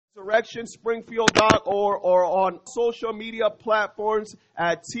resurrectionspringfield.org or on social media platforms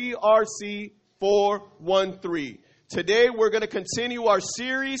at TRC413. Today we're going to continue our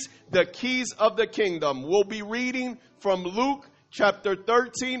series, The Keys of the Kingdom. We'll be reading from Luke chapter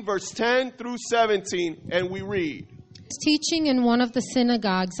 13, verse 10 through 17, and we read. Teaching in one of the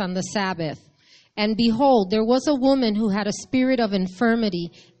synagogues on the Sabbath. And behold, there was a woman who had a spirit of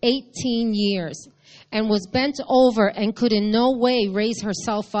infirmity 18 years, and was bent over and could in no way raise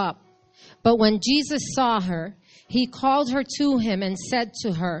herself up. But when Jesus saw her, he called her to him and said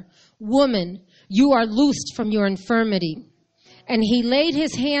to her, Woman, you are loosed from your infirmity. And he laid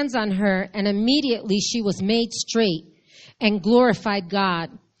his hands on her, and immediately she was made straight and glorified God.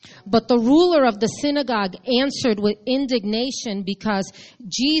 But the ruler of the synagogue answered with indignation because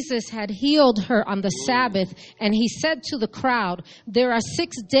Jesus had healed her on the Sabbath. And he said to the crowd, There are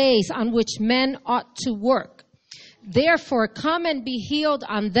 6 days on which men ought to work. Therefore, come and be healed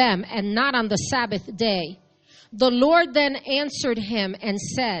on them and not on the Sabbath day. The Lord then answered him and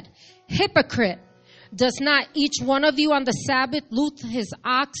said, Hypocrite! Does not each one of you on the Sabbath loose his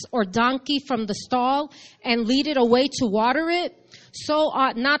ox or donkey from the stall and lead it away to water it? So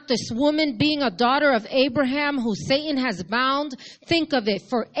ought not this woman, being a daughter of Abraham, who Satan has bound, think of it,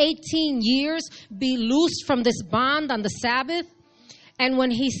 for 18 years, be loosed from this bond on the Sabbath? And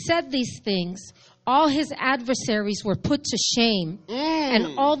when he said these things, all his adversaries were put to shame,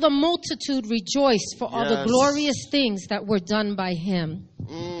 and all the multitude rejoiced for all the glorious things that were done by him.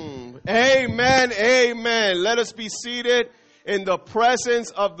 Amen, amen. Let us be seated in the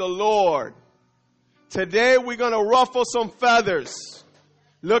presence of the Lord. Today we're going to ruffle some feathers.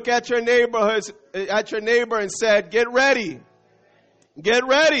 Look at your neighbor and say, get ready. Get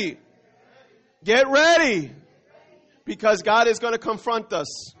ready. Get ready. Because God is going to confront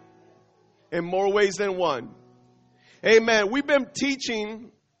us in more ways than one. Amen. We've been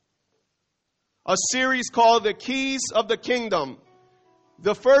teaching a series called The Keys of the Kingdom.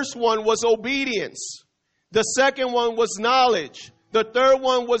 The first one was obedience. The second one was knowledge. The third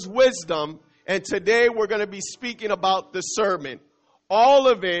one was wisdom. And today we're going to be speaking about discernment. All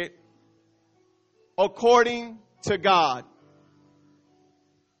of it according to God.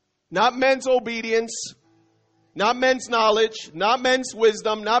 Not men's obedience, not men's knowledge, not men's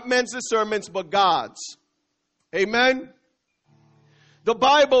wisdom, not men's discernments, but God's. Amen? The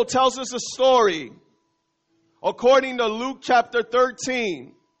Bible tells us a story, according to Luke chapter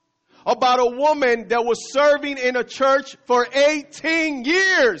 13, about a woman that was serving in a church for 18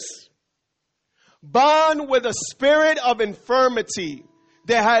 years. Bound with a spirit of infirmity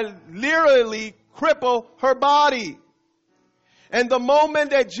that had literally crippled her body. And the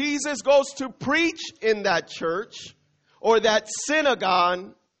moment that Jesus goes to preach in that church or that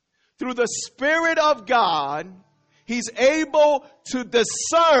synagogue, through the Spirit of God, he's able to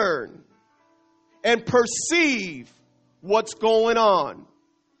discern and perceive what's going on.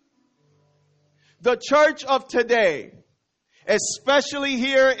 The church of today, especially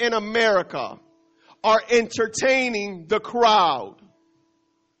here in America, are entertaining the crowd.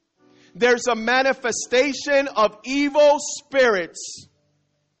 There's a manifestation of evil spirits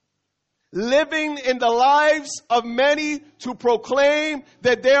living in the lives of many to proclaim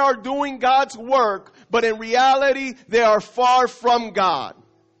that they are doing God's work, but in reality, they are far from God.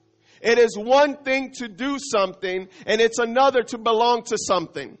 It is one thing to do something, and it's another to belong to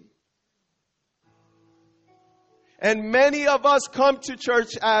something. And many of us come to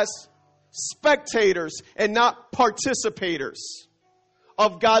church as spectators and not participators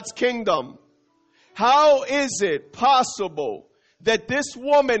of God's kingdom. How is it possible that this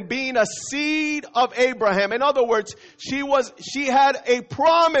woman, being a seed of Abraham, in other words, she had a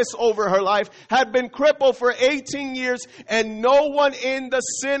promise over her life, had been crippled for 18 years, and no one in the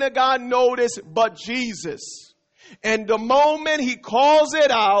synagogue noticed but Jesus. And the moment he calls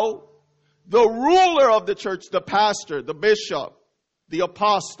it out, the ruler of the church, the pastor, the bishop, the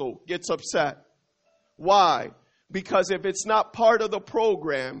apostle gets upset. Why? Because if it's not part of the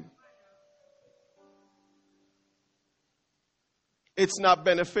program, it's not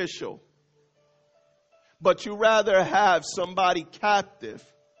beneficial. But you rather have somebody captive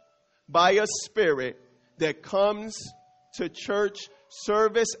by a spirit that comes to church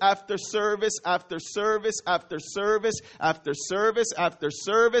service after service after service after service after service after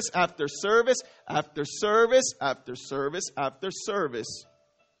service after service after service after service after service,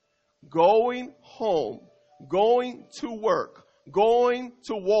 going home, going to work, going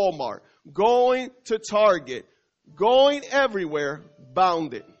to Walmart, going to Target, going everywhere,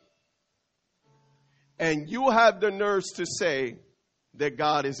 bounded. And you have the nerves to say that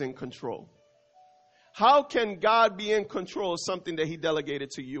God is in control. How can God be in control of something that he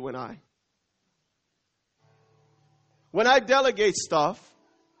delegated to you and I? When I delegate stuff,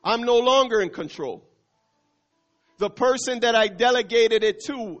 I'm no longer in control. The person that I delegated it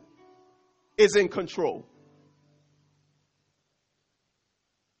to is in control.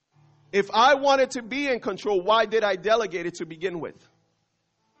 If I wanted to be in control, why did I delegate it to begin with?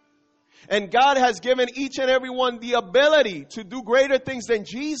 And God has given each and every one the ability to do greater things than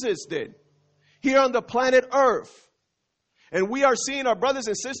Jesus did here on the planet Earth. And we are seeing our brothers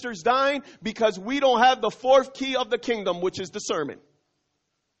and sisters dying because we don't have the fourth key of the kingdom, which is discernment.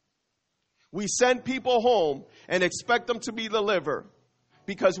 We send people home and expect them to be delivered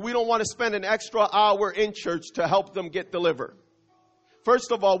because we don't want to spend an extra hour in church to help them get delivered.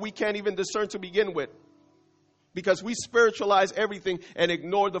 First of all, we can't even discern to begin with because we spiritualize everything and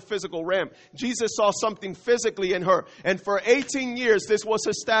ignore the physical realm. Jesus saw something physically in her, and for 18 years, this was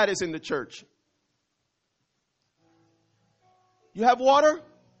her status in the church. You have water?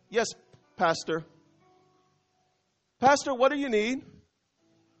 Yes, Pastor. Pastor, what do you need?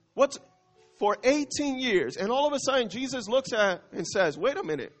 What's for 18 years? And all of a sudden, Jesus looks at and says, wait a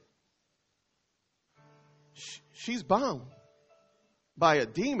minute. She's bound by a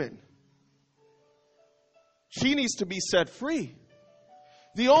demon. She needs to be set free.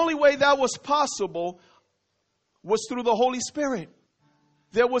 The only way that was possible was through the Holy Spirit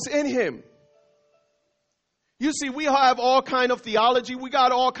that was in him. You see, we have all kind of theology. We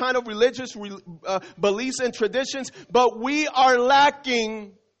got all kind of religious beliefs and traditions, but we are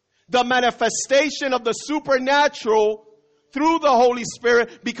lacking the manifestation of the supernatural through the Holy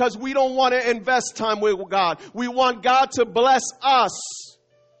Spirit because we don't want to invest time with God. We want God to bless us,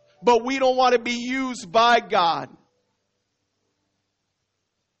 but we don't want to be used by God.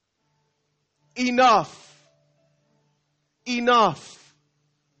 Enough. Enough.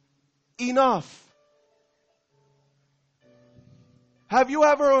 Enough. Have you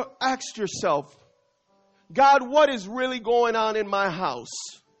ever asked yourself, God, what is really going on in my house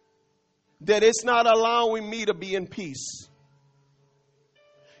that it's not allowing me to be in peace?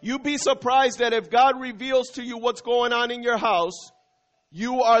 You'd be surprised that if God reveals to you what's going on in your house,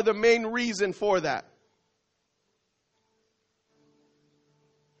 you are the main reason for that.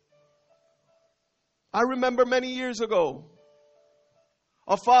 I remember many years ago,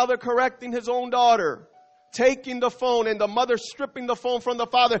 a father correcting his own daughter, taking the phone and the mother stripping the phone from the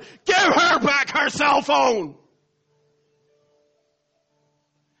father. Give her back her cell phone.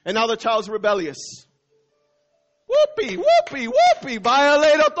 And now the child's rebellious. Whoopee, whoopee, whoopee.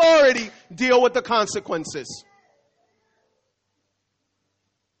 Violate authority. Deal with the consequences.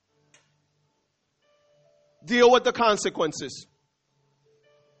 Deal with the consequences.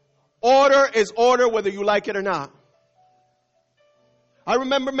 Order is order whether you like it or not. I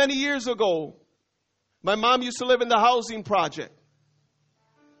remember many years ago, my mom used to live in the housing project.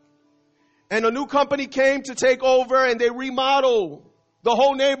 And a new company came to take over and they remodeled the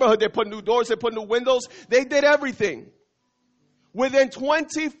whole neighborhood. They put new doors, they put new windows. They did everything. Within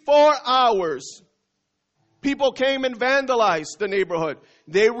 24 hours, people came and vandalized the neighborhood.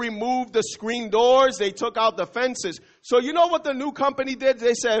 They removed the screen doors. They took out the fences. So you know what the new company did?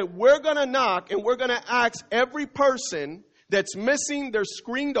 They said, we're going to knock and we're going to ask every person that's missing their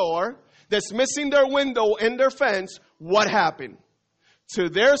screen door, that's missing their window and their fence, what happened? To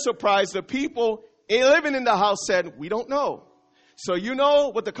their surprise, the people living in the house said, we don't know. So you know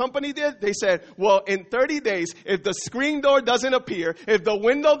what the company did? They said, well, in 30 days, if the screen door doesn't appear, if the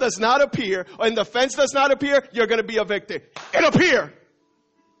window does not appear, and the fence does not appear, you're going to be evicted. It appeared.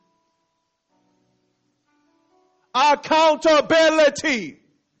 Accountability.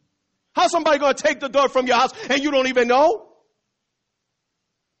 How's somebody going to take the door from your house and you don't even know?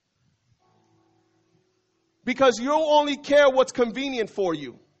 Because you only care what's convenient for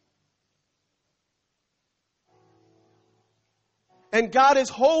you. And God is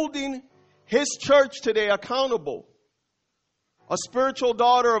holding His church today accountable. A spiritual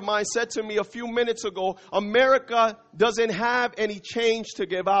daughter of mine said to me a few minutes ago, America doesn't have any change to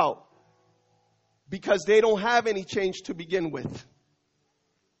give out because they don't have any change to begin with.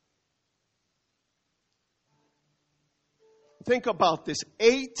 Think about this.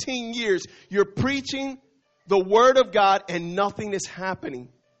 18 years, you're preaching the Word of God and nothing is happening.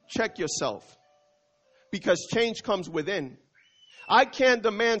 Check yourself. Because change comes within. I can't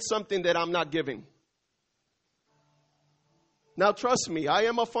demand something that I'm not giving. Now trust me, I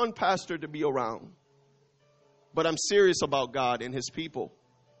am a fun pastor to be around. But I'm serious about God and His people.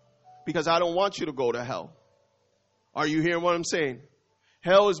 Because I don't want you to go to hell. Are you hearing what I'm saying?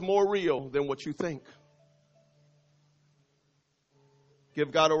 Hell is more real than what you think.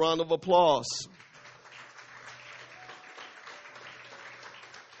 Give God a round of applause.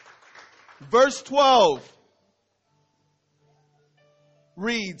 Verse 12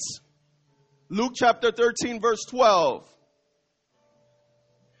 reads, Luke chapter 13, verse 12.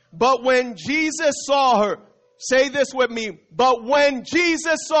 But when Jesus saw her, say this with me, but when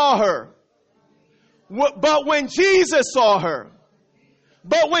Jesus saw her, but when Jesus saw her,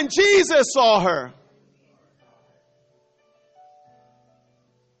 but when Jesus saw her,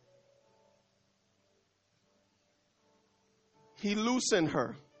 he loosened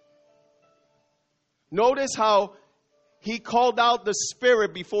her. Notice how he called out the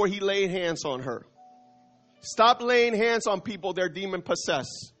spirit before he laid hands on her. Stop laying hands on people they're demon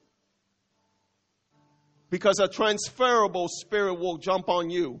possessed. Because a transferable spirit will jump on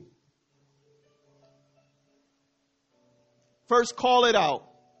you. First call it out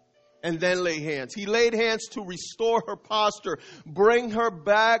and then lay hands. He laid hands to restore her posture, bring her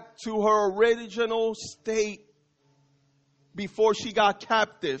back to her original state before she got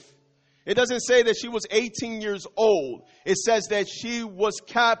captive. It doesn't say that she was 18 years old. It says that she was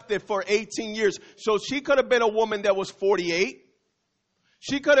captive for 18 years. So she could have been a woman that was 48.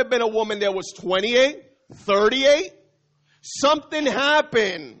 She could have been a woman that was 28, 38. Something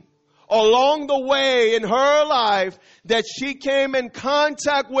happened along the way in her life that she came in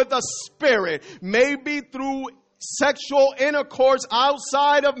contact with a spirit, maybe through sexual intercourse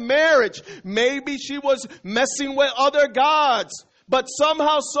outside of marriage. Maybe she was messing with other gods. But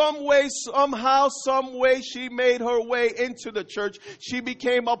somehow, some way, she made her way into the church. She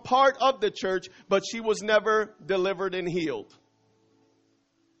became a part of the church, but she was never delivered and healed.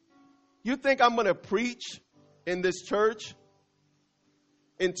 You think I'm going to preach in this church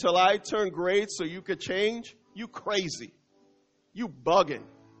until I turn gray so you could change? You crazy. You bugging.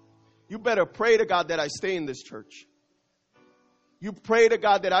 You better pray to God that I stay in this church. You pray to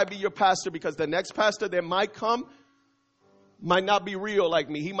God that I be your pastor, because the next pastor that might come might not be real like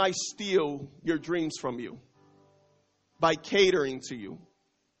me. He might steal your dreams from you by catering to you.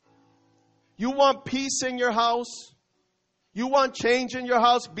 You want peace in your house? You want change in your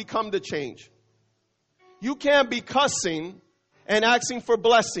house? Become the change. You can't be cussing and asking for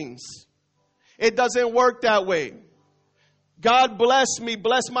blessings. It doesn't work that way. God bless me,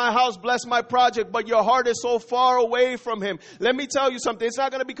 bless my house, bless my project, but your heart is so far away from Him. Let me tell you something. It's not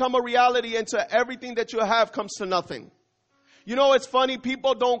going to become a reality until everything that you have comes to nothing. You know, it's funny.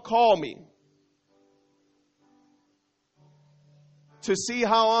 People don't call me to see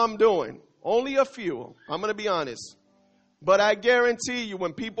how I'm doing. Only a few. I'm going to be honest. But I guarantee you,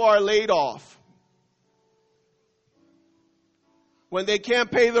 when people are laid off, when they can't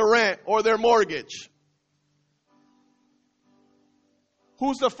pay the rent or their mortgage,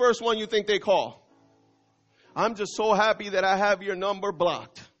 who's the first one you think they call? I'm just so happy that I have your number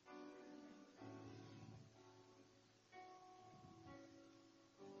blocked.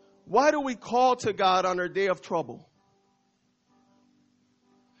 Why do we call to God on our day of trouble?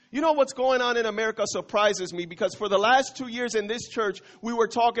 You know what's going on in America surprises me, because for the last 2 years in this church, we were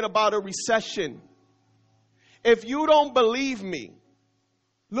talking about a recession. If you don't believe me,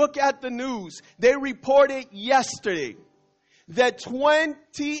 look at the news. They reported yesterday that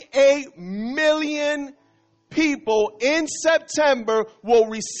 28 million people in September will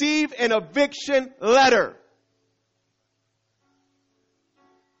receive an eviction letter.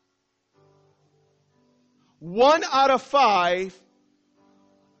 One out of 5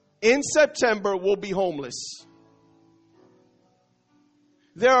 in September will be homeless.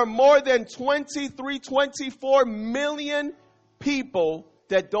 There are more than 23, 24 million people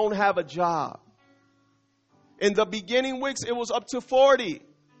that don't have a job. In the beginning weeks, it was up to 40.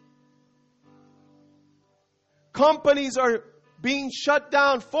 Companies are being shut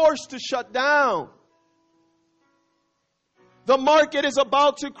down, forced to shut down. The market is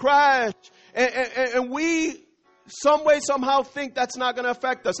about to crash. And we, some way, somehow think that's not going to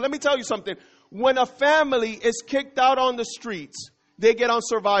affect us. Let me tell you something. When a family is kicked out on the streets, they get on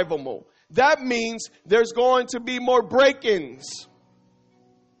survival mode. That means there's going to be more break-ins.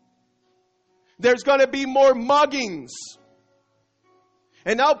 There's going to be more muggings.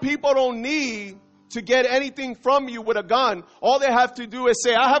 And now people don't need to get anything from you with a gun. All they have to do is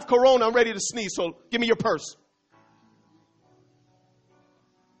say, I have corona, I'm ready to sneeze, so give me your purse.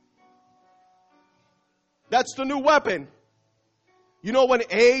 That's the new weapon. You know, when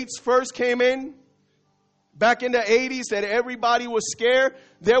AIDS first came in, back in the 80s, that everybody was scared,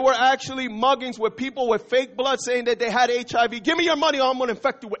 there were actually muggings with people with fake blood saying that they had HIV. Give me your money or I'm going to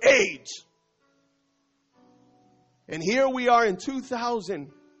infect you with AIDS. And here we are in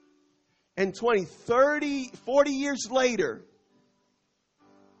 2020, 40 years later.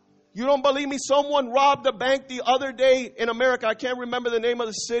 You don't believe me? Someone robbed a bank the other day in America. I can't remember the name of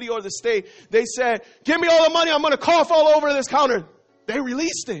the city or the state. They said, give me all the money. I'm going to cough all over this counter. They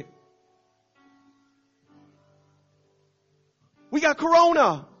released it. We got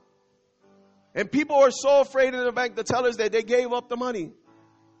corona. And people are so afraid in the bank to tell us that they gave up the money.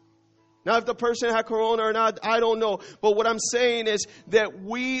 Now, if the person had corona or not, I don't know. But what I'm saying is that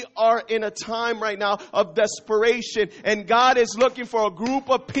we are in a time right now of desperation. And God is looking for a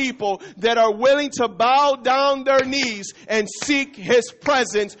group of people that are willing to bow down their knees and seek His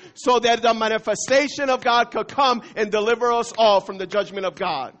presence so that the manifestation of God could come and deliver us all from the judgment of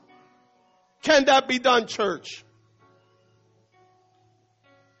God. Can that be done, church?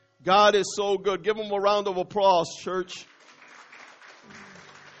 God is so good. Give Him a round of applause, church.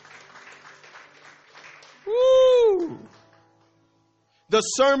 Woo! The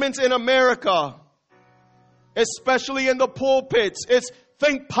sermons in America, especially in the pulpits, it's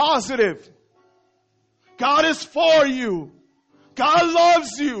think positive. God is for you. God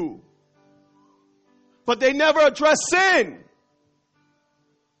loves you. But they never address sin.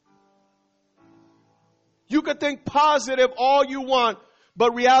 You could think positive all you want,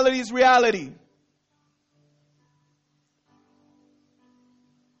 but reality is reality.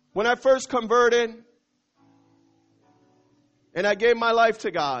 When I first converted, and I gave my life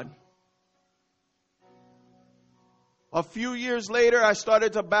to God, a few years later, I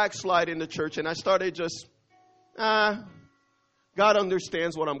started to backslide in the church, and I started just, God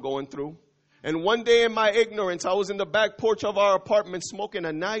understands what I'm going through. And one day in my ignorance, I was in the back porch of our apartment smoking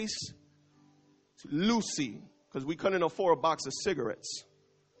a nice Lucy, because we couldn't afford a box of cigarettes.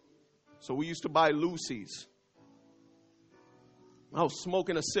 So we used to buy Lucy's. I was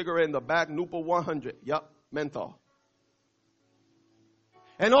smoking a cigarette in the back, Newport 100. Yup, menthol.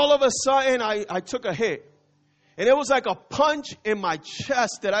 And all of a sudden, I took a hit. And it was like a punch in my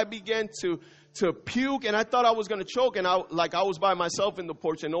chest that I began to puke. And I thought I was going to choke. And I was by myself in the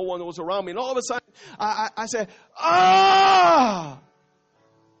porch and no one was around me. And all of a sudden, I said, ah!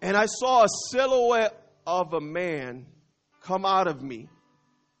 And I saw a silhouette of a man come out of me.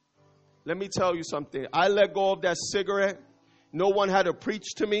 Let me tell you something. I let go of that cigarette. No one had to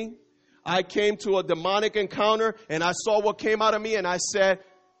preach to me. I came to a demonic encounter and I saw what came out of me and I said,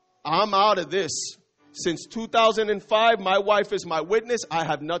 I'm out of this. Since 2005, my wife is my witness. I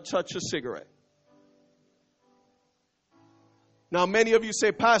have not touched a cigarette. Now, many of you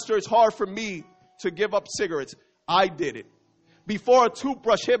say, Pastor, it's hard for me to give up cigarettes. I did it. Before a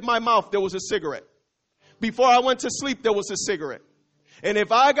toothbrush hit my mouth, there was a cigarette. Before I went to sleep, there was a cigarette. And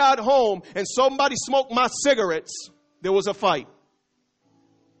if I got home and somebody smoked my cigarettes, there was a fight.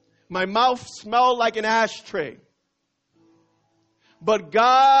 My mouth smelled like an ashtray. But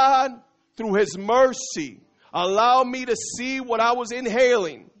God, through His mercy, allowed me to see what I was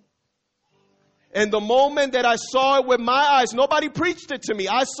inhaling. And the moment that I saw it with my eyes, nobody preached it to me.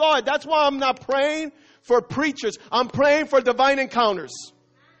 I saw it. That's why I'm not praying for preachers. I'm praying for divine encounters.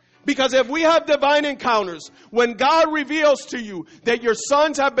 Because if we have divine encounters, when God reveals to you that your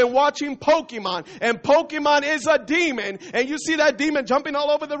sons have been watching Pokemon, and Pokemon is a demon, and you see that demon jumping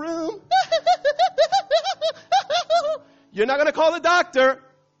all over the room, you're not going to call the doctor.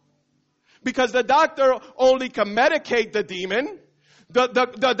 Because the doctor only can medicate the demon.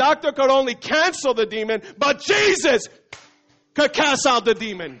 The doctor could only cancel the demon, but Jesus could cast out the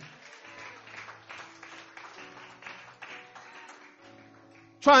demon.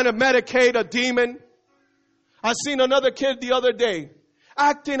 Trying to medicate a demon. I seen another kid the other day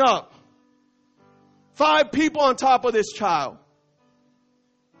acting up. 5 people on top of this child.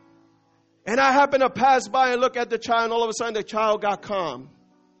 And I happened to pass by and look at the child, and all of a sudden the child got calm.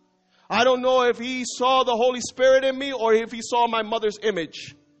 I don't know if he saw the Holy Spirit in me or if he saw my mother's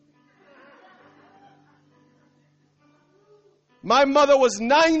image. My mother was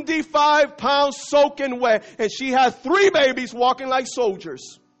 95 pounds soaking wet, and she had 3 babies walking like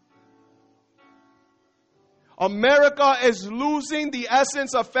soldiers. America is losing the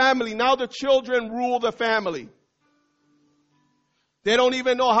essence of family. Now the children rule the family. They don't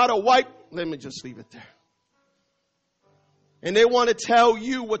even know how to wipe. Let me just leave it there. And they want to tell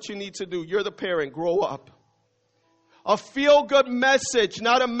you what you need to do. You're the parent. Grow up. A feel-good message,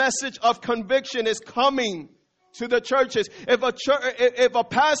 not a message of conviction, is coming to the churches. If a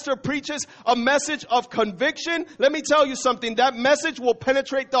pastor preaches a message of conviction, let me tell you something. That message will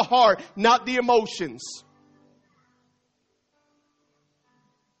penetrate the heart, not the emotions.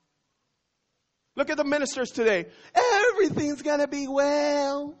 Look at the ministers today. Everything's going to be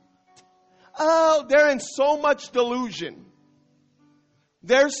well. Oh, they're in so much delusion.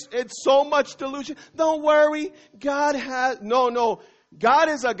 It's so much delusion. Don't worry. God has... No. God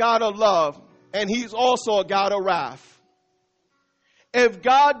is a God of love, and he's also a God of wrath. If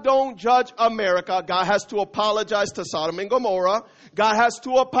God don't judge America, God has to apologize to Sodom and Gomorrah. God has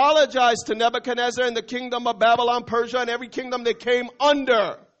to apologize to Nebuchadnezzar and the kingdom of Babylon, Persia, and every kingdom they came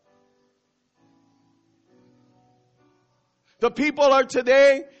under. The people are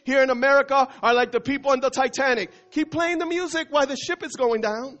today, here in America, are like the people in the Titanic. Keep playing the music while the ship is going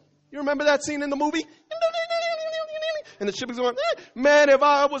down. You remember that scene in the movie? And the ship is going, man, if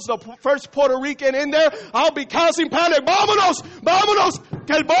I was the first Puerto Rican in there, I'll be causing panic. Vámonos, vámonos,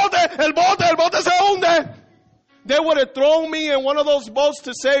 que el bote se hunde. They would have thrown me in one of those boats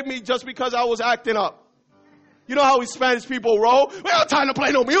to save me just because I was acting up. You know how we Spanish people roll? We don't have time to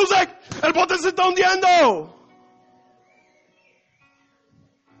play no music. El bote se está hundiendo.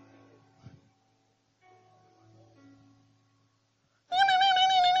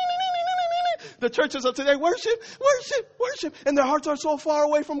 The churches of today, worship, worship, worship. And their hearts are so far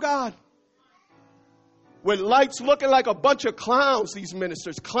away from God. With lights looking like a bunch of clowns, these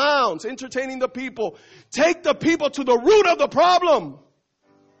ministers. Clowns, entertaining the people. Take the people to the root of the problem.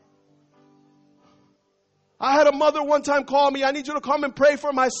 I had a mother one time call me, I need you to come and pray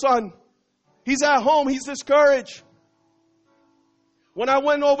for my son. He's at home, he's discouraged. When I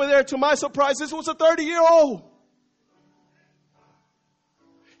went over there, to my surprise, this was a 30-year-old.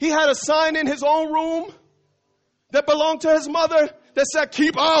 He had a sign in his own room that belonged to his mother that said,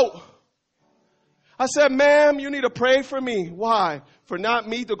 keep out. I said, ma'am, you need to pray for me. Why? For not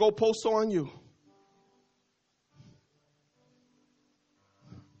me to go post on you.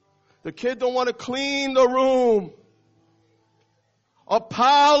 The kid don't want to clean the room. A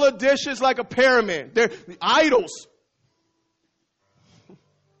pile of dishes like a pyramid. They're idols.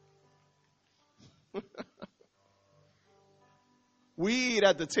 We eat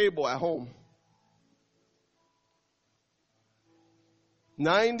at the table at home.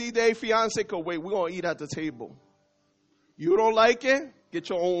 90-day fiance could wait. We're going to eat at the table. You don't like it? Get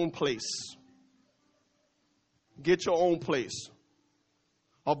your own place. Get your own place.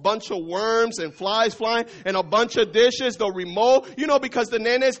 A bunch of worms and flies flying and a bunch of dishes, the remote. You know, because the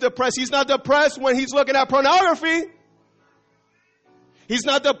nene is depressed. He's not depressed when he's looking at pornography. He's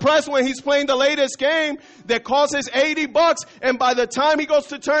not depressed when he's playing the latest game that costs $80, and by the time he goes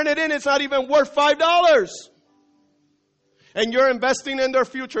to turn it in, it's not even worth $5. And you're investing in their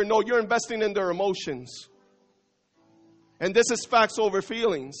future. No, you're investing in their emotions. And this is facts over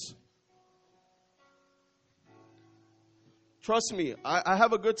feelings. Trust me, I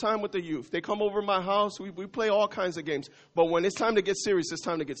have a good time with the youth. They come over my house. We play all kinds of games. But when it's time to get serious, it's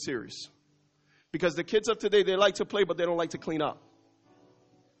time to get serious. Because the kids of today, they like to play, but they don't like to clean up.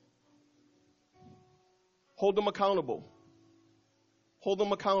 Hold them accountable. Hold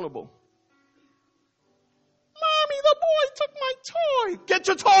them accountable. Mommy, the boy took my toy. Get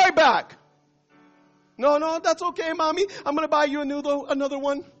your toy back. No, that's okay, Mommy. I'm going to buy you another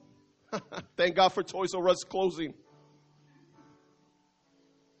one. Thank God for Toys R Us closing.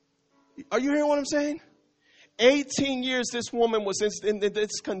 Are you hearing what I'm saying? 18 years this woman was in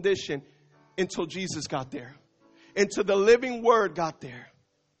this condition until Jesus got there. Until the living word got there.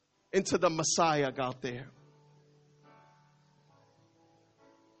 Until the Messiah got there.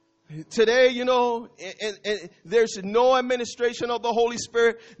 Today, you know, and there's no administration of the Holy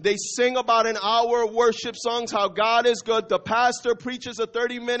Spirit. They sing about an hour worship songs, how God is good. The pastor preaches a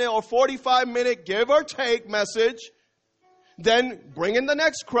 30-minute or 45-minute give or take message. Then bring in the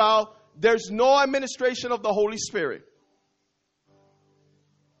next crowd. There's no administration of the Holy Spirit.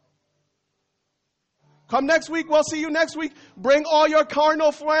 Come next week. We'll see you next week. Bring all your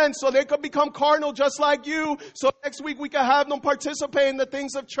carnal friends so they could become carnal just like you. So next week we can have them participate in the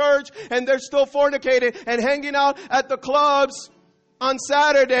things of church and they're still fornicating and hanging out at the clubs on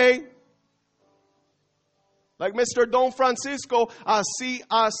Saturday. Like Mr. Don Francisco,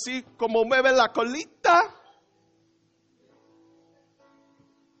 así como mueve la colita.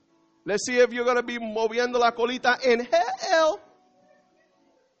 Let's see if you're going to be moviendo la colita in hell.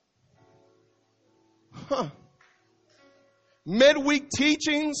 Midweek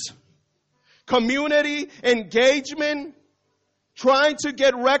teachings, community engagement, trying to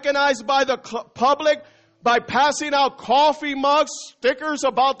get recognized by the public by passing out coffee mugs, stickers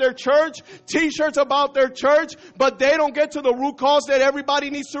about their church, t-shirts about their church, but they don't get to the root cause that everybody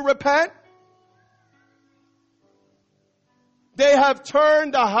needs to repent. They have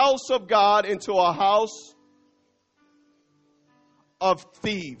turned the house of God into a house of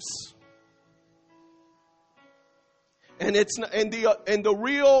thieves. And the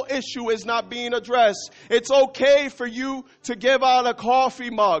real issue is not being addressed. It's okay for you to give out a coffee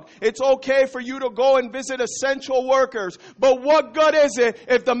mug. It's okay for you to go and visit essential workers. But what good is it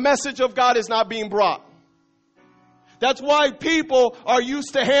if the message of God is not being brought? That's why people are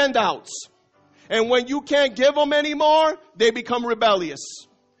used to handouts. And when you can't give them anymore, they become rebellious.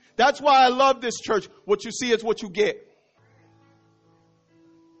 That's why I love this church. What you see is what you get.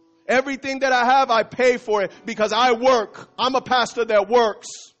 Everything that I have, I pay for it because I work. I'm a pastor that works.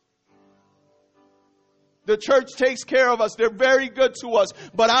 The church takes care of us. They're very good to us.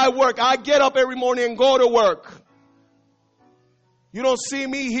 But I work. I get up every morning and go to work. You don't see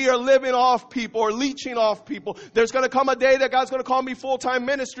me here living off people or leeching off people. There's going to come a day that God's going to call me full-time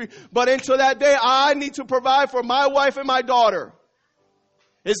ministry. But until that day, I need to provide for my wife and my daughter.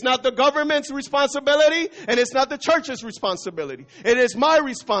 It's not the government's responsibility, and it's not the church's responsibility. It is my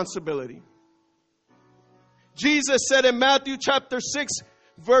responsibility. Jesus said in Matthew chapter 6,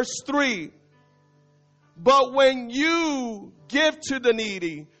 verse 3, "But when you give to the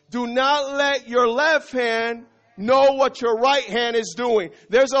needy, do not let your left hand know what your right hand is doing."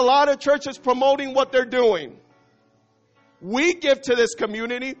 There's a lot of churches promoting what they're doing. We give to this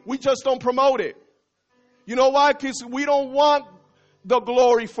community, we just don't promote it. You know why? Because we don't want the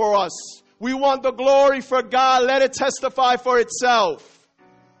glory for us. We want the glory for God. Let it testify for itself.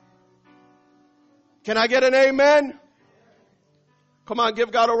 Can I get an amen? Come on,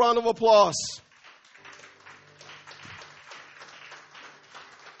 give God a round of applause.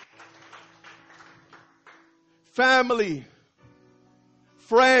 Family,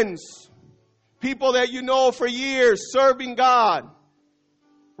 friends, people that you know for years serving God,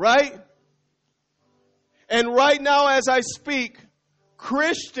 right? And right now as I speak,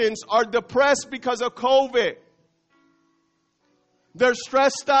 Christians are depressed because of COVID. They're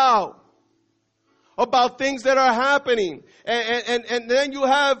stressed out about things that are happening. And then you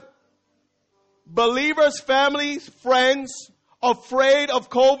have believers, families, friends afraid of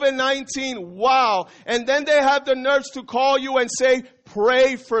COVID-19. Wow. And then they have the nerve to call you and say,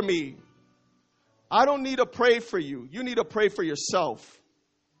 "Pray for me." I don't need to pray for you. You need to pray for yourself.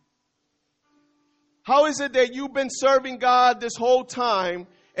 How is it that you've been serving God this whole time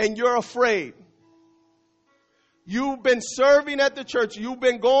and you're afraid? You've been serving at the church. You've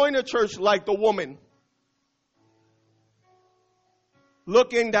been going to church like the woman.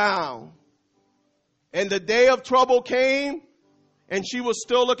 Looking down. And the day of trouble came and she was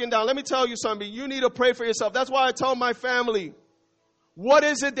still looking down. Let me tell you something. You need to pray for yourself. That's why I tell my family, what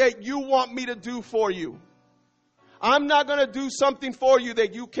is it that you want me to do for you? I'm not going to do something for you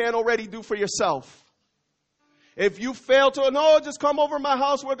that you can't already do for yourself. If you fail to, no, just come over to my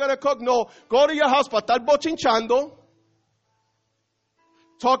house, we're going to cook. No, go to your house, para estar bochinchando,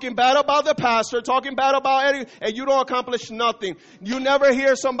 talking bad about the pastor, talking bad about anything, and you don't accomplish nothing. You never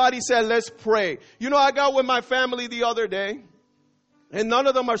hear somebody say, "Let's pray." You know, I got with my family the other day, and none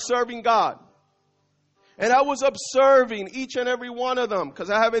of them are serving God. And I was observing each and every one of them, because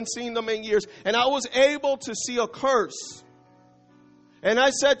I haven't seen them in years, and I was able to see a curse. And I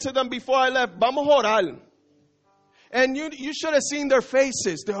said to them before I left, "Vamos a orar." And you should have seen their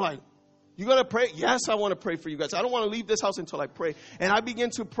faces. They're like, "You going to pray?" "Yes, I want to pray for you guys. I don't want to leave this house until I pray." And I began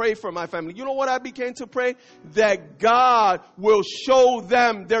to pray for my family. You know what I began to pray? That God will show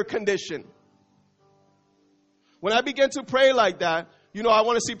them their condition. When I began to pray like that, you know, I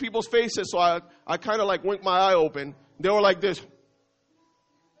want to see people's faces. So I kind of like winked my eye open. They were like this.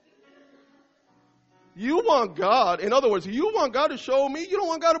 You want God, in other words, you want God to show me? You don't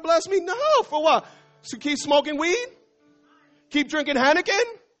want God to bless me? No, for what? So keep smoking weed? Keep drinking Heineken?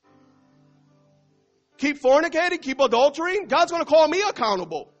 Keep fornicating? Keep adultering? God's going to call me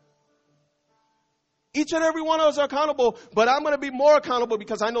accountable. Each and every one of us are accountable, but I'm going to be more accountable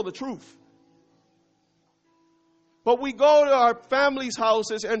because I know the truth. But we go to our families'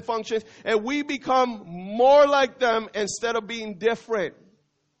 houses and functions, and we become more like them instead of being different.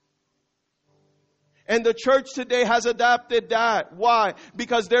 And the church today has adapted that. Why?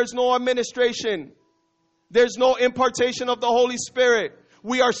 Because there's no administration. There's no impartation of the Holy Spirit.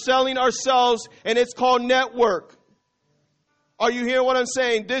 We are selling ourselves, and it's called network. Are you hearing what I'm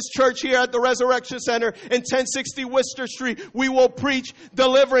saying? This church here at the Resurrection Center in 1060 Worcester Street, we will preach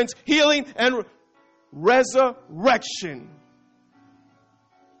deliverance, healing, and resurrection.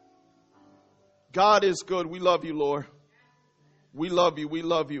 God is good. We love you, Lord. We love you. We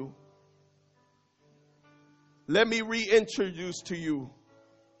love you. Let me reintroduce to you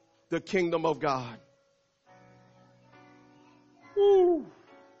the kingdom of God. Woo.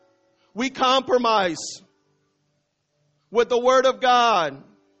 We compromise with the word of God.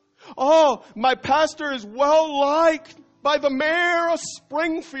 Oh, my pastor is well liked. by the mayor of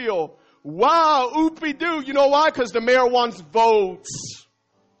Springfield. Wow, oopie-doo. You know why? Because the mayor wants votes.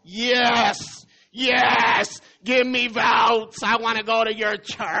 Yes, yes, give me votes. I want to go to your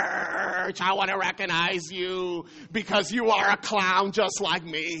church. I want to recognize you because you are a clown just like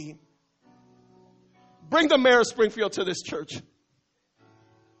me. Bring the mayor of Springfield to this church.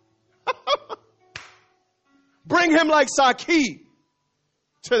 Bring him like Saki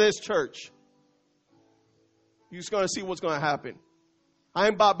to this church. You're just going to see what's going to happen. I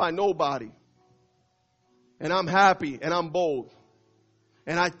ain't bought by nobody. And I'm happy and I'm bold.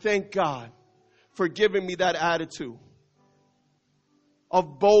 And I thank God for giving me that attitude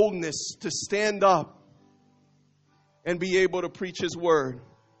of boldness to stand up and be able to preach His word.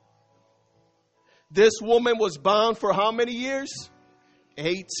 This woman was bound for how many years?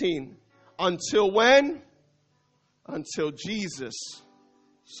 18. Until when? Until Jesus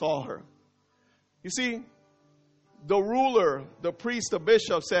saw her. You see, the ruler, the priest, the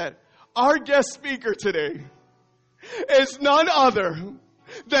bishop said, our guest speaker today is none other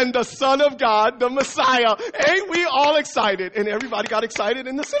than the Son of God, the Messiah. Ain't we all excited? And everybody got excited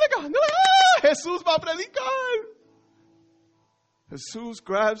in the synagogue. They're like, Jesús va a predicar.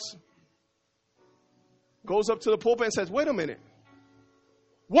 Jesus goes up to the pulpit and says, wait a minute.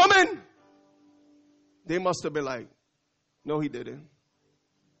 Woman! They must have been like, no, he didn't.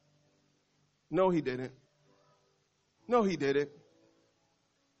 No, he didn't. No, he didn't.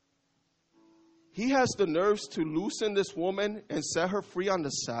 He has the nerves to loosen this woman and set her free on the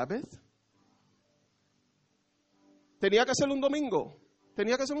Sabbath. Tenía que ser un domingo.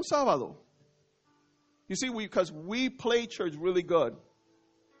 Tenía que ser un sábado. You see, because we play church really good.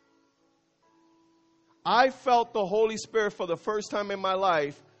 I felt the Holy Spirit for the first time in my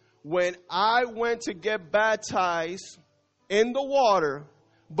life when I went to get baptized in the water,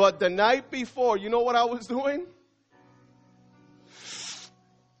 but the night before, you know what I was doing?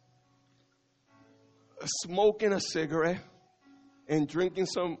 Smoking a cigarette and drinking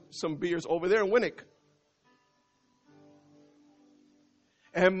some beers over there in Winnick.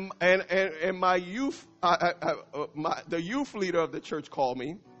 And my youth, the youth leader of the church called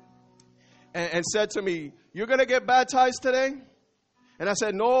me and said to me, you're going to get baptized today? And I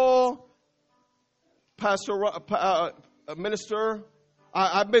said, no, minister,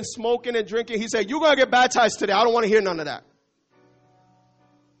 I've been smoking and drinking. He said, you're going to get baptized today. I don't want to hear none of that.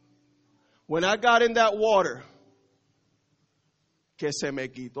 When I got in that water, que se me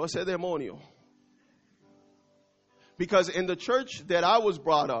quitó ese demonio. Because in the church that I was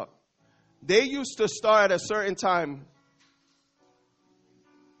brought up, they used to start at a certain time.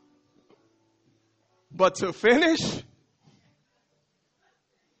 But to finish,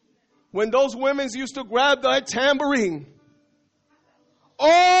 when those women used to grab that tambourine,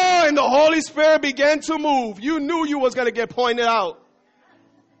 oh, and the Holy Spirit began to move, you knew you was going to get pointed out.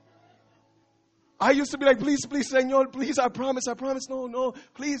 I used to be like, please, Señor, please, I promise, no,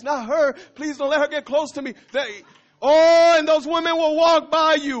 please, not her. Please don't let her get close to me. And those women will walk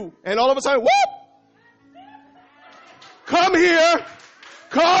by you. And all of a sudden, whoop! Come here.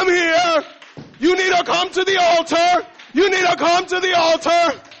 You need to come to the altar. You need to come to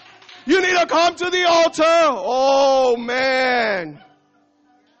the altar. Oh, man.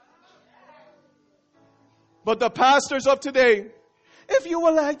 But the pastors of today, if you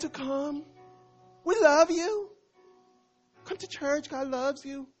would like to come, we love you. Come to church. God loves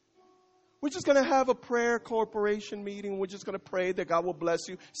you. We're just going to have a prayer corporation meeting. We're just going to pray that God will bless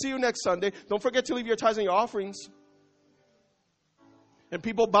you. See you next Sunday. Don't forget to leave your tithes and your offerings. And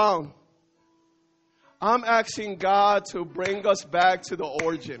people bound. I'm asking God to bring us back to the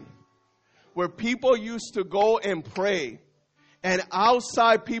origin where people used to go and pray. And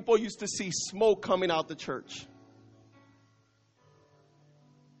outside people used to see smoke coming out the church.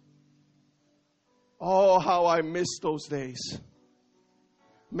 Oh, how I miss those days.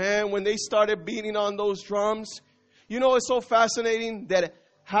 Man, when they started beating on those drums, you know, it's so fascinating that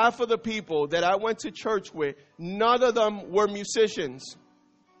half of the people that I went to church with, none of them were musicians.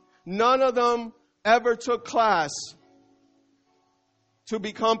 None of them ever took class to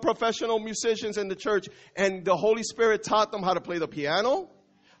become professional musicians in the church. And the Holy Spirit taught them how to play the piano,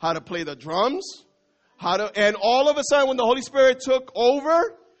 how to play the drums, and all of a sudden when the Holy Spirit took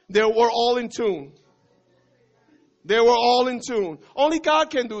over, they were all in tune. They were all in tune. Only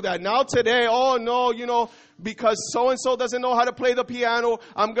God can do that. Now today, oh no, because so-and-so doesn't know how to play the piano,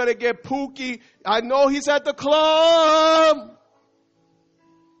 I'm going to get Pookie. I know he's at the club.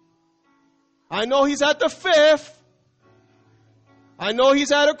 I know he's at the Fifth. I know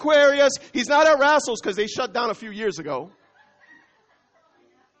he's at Aquarius. He's not at Rassel's because they shut down a few years ago.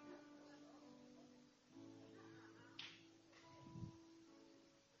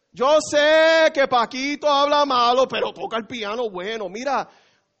 Yo sé que Paquito habla malo, pero toca el piano bueno. Mira,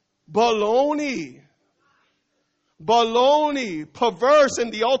 baloney. Baloney. Perverse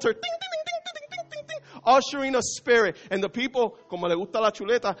in the altar. Ding, ding, ding, ding, ding, ding, ding. Ushering a spirit. And the people, como le gusta la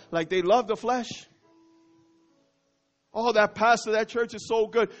chuleta, like they love the flesh. Oh, that pastor, that church is so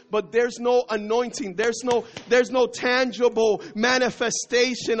good. But there's no anointing. There's no tangible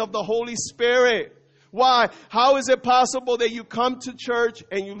manifestation of the Holy Spirit. Why? How is it possible that you come to church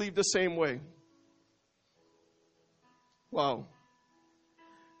and you leave the same way? Wow.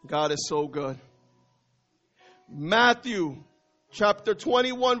 God is so good. Matthew chapter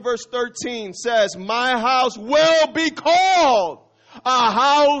 21 verse 13 says, my house will be called a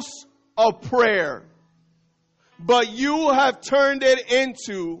house of prayer, but you have turned it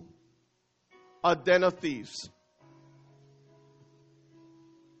into a den of thieves.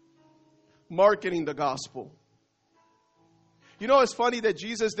 Marketing the gospel. You know, it's funny that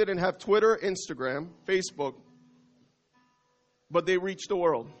Jesus didn't have Twitter, Instagram, Facebook, but they reached the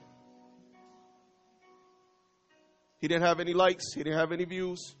world. He didn't have any likes. He didn't have any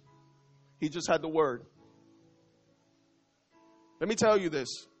views. He just had the word. Let me tell you this.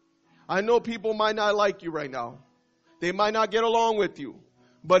 I know people might not like you right now. They might not get along with you.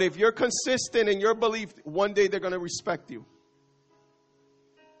 But if you're consistent in your belief, one day they're going to respect you.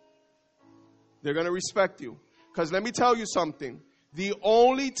 They're going to respect you. Because let me tell you something. The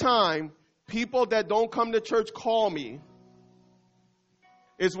only time people that don't come to church call me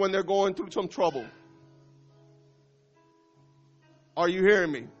is when they're going through some trouble. Are you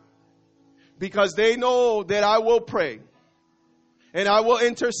hearing me? Because they know that I will pray. And I will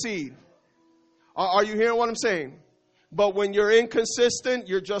intercede. Are you hearing what I'm saying? But when you're inconsistent,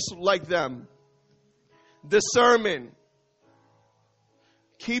 you're just like them. Discernment.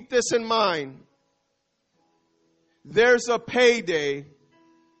 Keep this in mind. There's a payday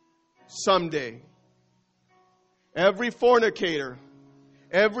someday. Every fornicator,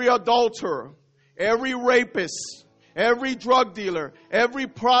 every adulterer, every rapist, every drug dealer, every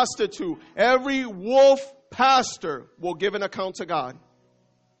prostitute, every wolf pastor will give an account to God.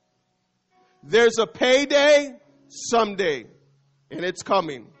 There's a payday someday, and it's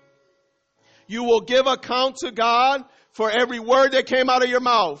coming. You will give account to God for every word that came out of your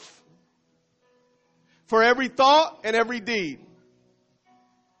mouth. For every thought and every deed.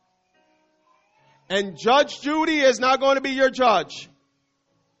 And Judge Judy is not going to be your judge.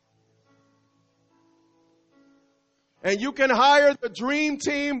 And you can hire the dream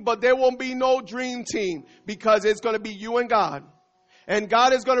team, but there won't be no dream team because it's going to be you and God. And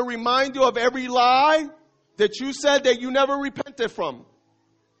God is going to remind you of every lie that you said that you never repented from.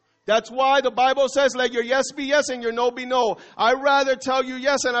 That's why the Bible says, let your yes be yes and your no be no. I'd rather tell you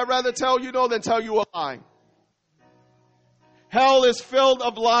yes and I'd rather tell you no than tell you a lie. Hell is filled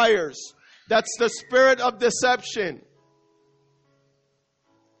of liars. That's the spirit of deception.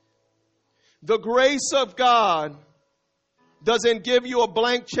 The grace of God doesn't give you a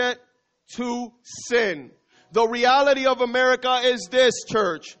blank check to sin. The reality of America is this,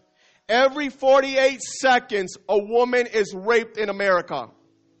 church. Every 48 seconds, a woman is raped in America.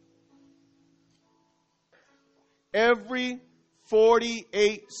 Every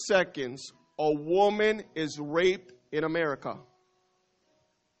 48 seconds, a woman is raped in America.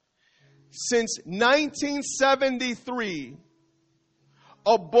 Since 1973,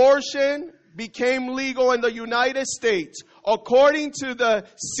 abortion became legal in the United States. According to the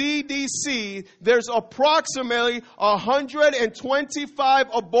CDC, there's approximately 125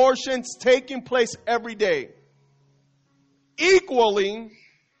 abortions taking place every day, equaling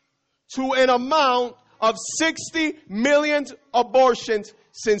to an amount of 60 million abortions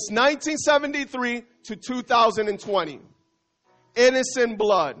since 1973 to 2020. Innocent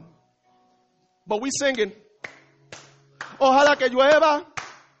blood. But we singing, ojalá que llueva,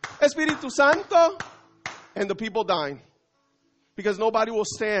 Espíritu Santo, and the people dying. Because nobody will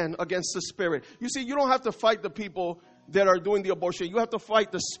stand against the spirit. You see, you don't have to fight the people that are doing the abortion. You have to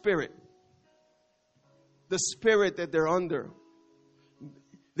fight the spirit. The spirit that they're under.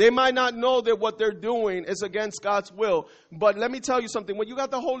 They might not know that what they're doing is against God's will. But let me tell you something. When you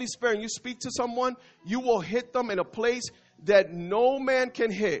got the Holy Spirit and you speak to someone, you will hit them in a place that no man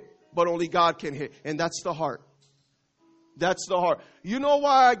can hit, but only God can hit. And that's the heart. That's the heart. You know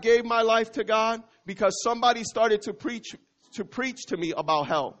why I gave my life to God? Because somebody started to preach to me about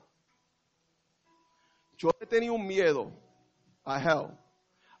hell. Yo tenía un miedo a hell.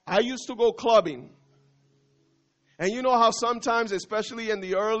 I used to go clubbing. And you know how sometimes, especially in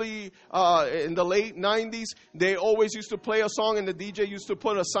the late 90s, they always used to play a song and the DJ used to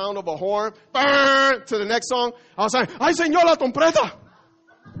put a sound of a horn to the next song. I was like, ¡ay, señor, la trompeta!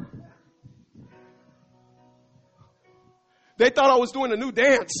 They thought I was doing a new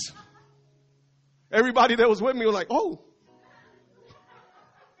dance. Everybody that was with me was like, oh.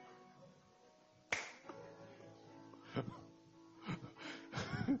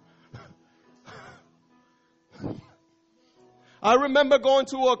 I remember going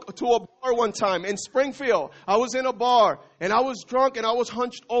to a bar one time in Springfield. I was in a bar and I was drunk and I was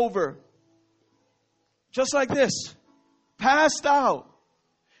hunched over. Just like this. Passed out.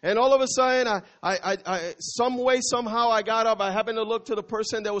 And all of a sudden, some way, somehow I got up. I happened to look to the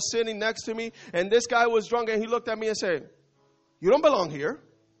person that was sitting next to me. And this guy was drunk and he looked at me and said, you don't belong here.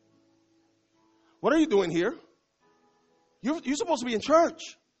 What are you doing here? You're supposed to be in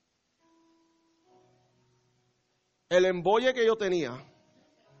church. El embolle que yo tenía,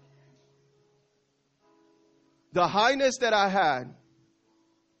 the highness that I had,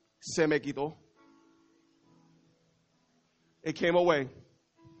 se me quitó. It came away.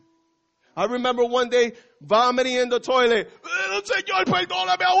 I remember one day vomiting in the toilet. Señor,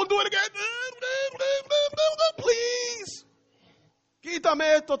 perdóname, I won't do it again. Please. Quítame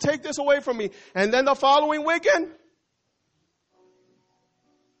esto, take this away from me. And then the following weekend,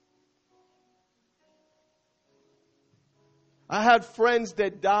 I had friends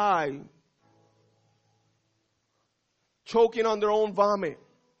that died choking on their own vomit.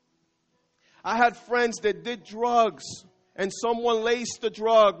 I had friends that did drugs and someone laced the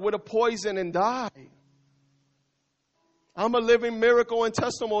drug with a poison and died. I'm a living miracle and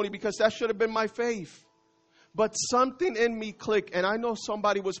testimony because that should have been my faith. But something in me clicked, and I know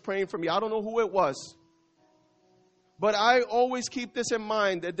somebody was praying for me. I don't know who it was. But I always keep this in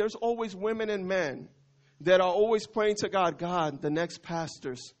mind, that there's always women and men that are always praying to God, God, the next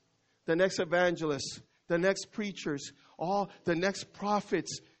pastors, the next evangelists, the next preachers, the next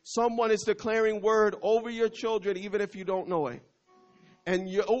prophets. Someone is declaring word over your children, even if you don't know it. And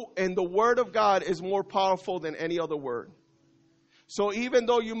the word of God is more powerful than any other word. So even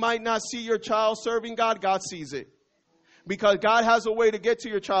though you might not see your child serving God, God sees it. Because God has a way to get to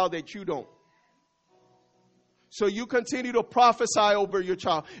your child that you don't. So you continue to prophesy over your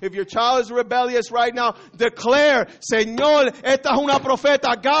child. If your child is rebellious right now, declare, Señor, esta es una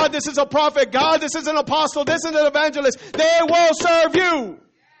profeta. God, this is a prophet. God, this is an apostle. This is an evangelist. They will serve you.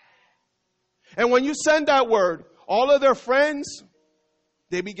 And when you send that word, all of their friends,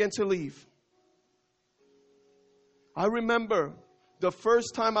 they begin to leave. I remember the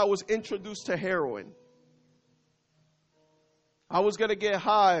first time I was introduced to heroin. I was going to get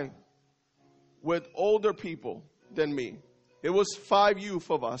high with older people than me. It was 5 youth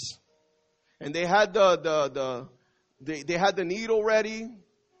of us. And they had they had the needle ready.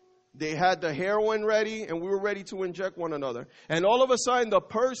 They had the heroin ready, and we were ready to inject one another. And all of a sudden, the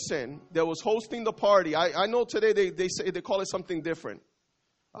person that was hosting the party, I know today they call it something different.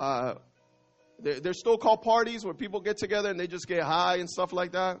 They're still called parties where people get together and they just get high and stuff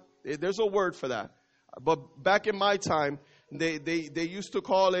like that. There's a word for that. But back in my time, they used to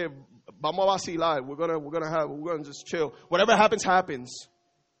call it vamos a vacilar. We're gonna just chill. Whatever happens, happens.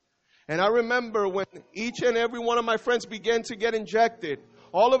 And I remember when each and every one of my friends began to get injected,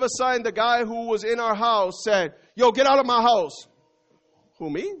 all of a sudden the guy who was in our house said, yo, get out of my house. Who,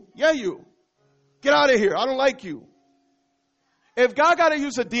 me? Yeah, you. Get out of here. I don't like you. If God got to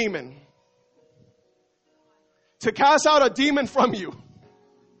use a demon to cast out a demon from you,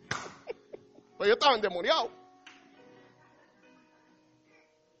 pues yo estaba endemoniado.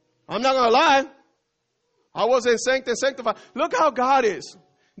 I'm not going to lie. I wasn't sanctified. Look how God is.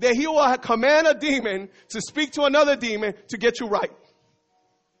 That he will command a demon to speak to another demon to get you right.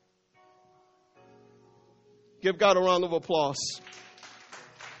 Give God a round of applause.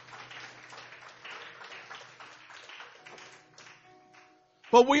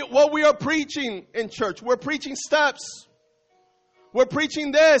 But what we are preaching in church, we're preaching steps. We're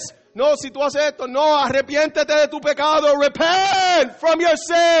preaching this. No, si tú haces esto, no, arrepiéntete de tu pecado. Repent from your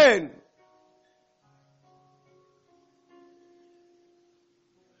sin.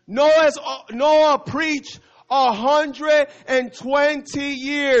 Noah preached 120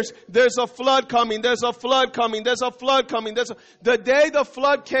 years. There's a flood coming. There's a flood coming. There's a flood coming. The day the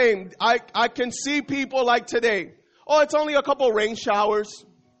flood came, I can see people like today. Oh, it's only a couple rain showers.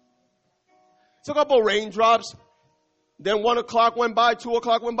 It's a couple raindrops. Then 1 o'clock went by, 2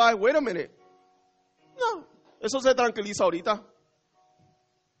 o'clock went by. Wait a minute. No, eso se tranquiliza ahorita.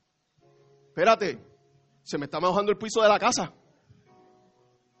 Espérate, se me está mojando el piso de la casa.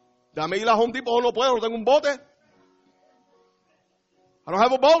 Dame ir a Home Depot. No puedo, no tengo un bote. I don't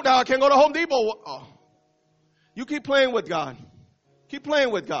have a boat now. I can't go to Home Depot. Oh. You keep playing with God. Keep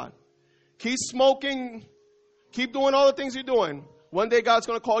playing with God. Keep smoking. Keep doing all the things you're doing. One day God's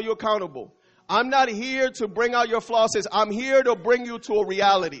going to call you accountable. I'm not here to bring out your flaws. I'm here to bring you to a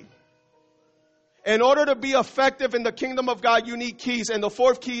reality. In order to be effective in the kingdom of God, you need keys. And the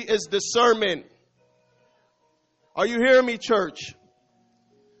fourth key is discernment. Are you hearing me, church?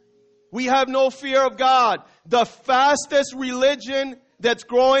 We have no fear of God. The fastest religion that's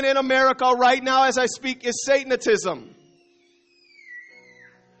growing in America right now as I speak is Satanism.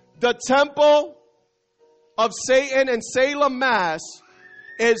 The temple of Satan in Salem, Mass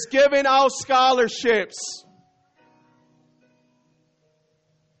is giving out scholarships.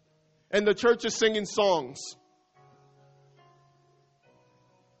 And the church is singing songs.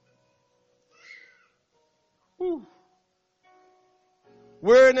 Whew.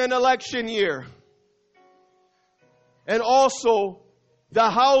 We're in an election year. And also, the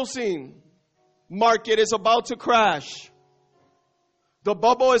housing market is about to crash. The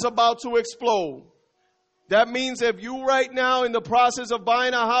bubble is about to explode. That means if you right now in the process of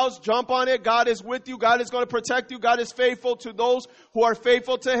buying a house, jump on it. God is with you. God is going to protect you. God is faithful to those who are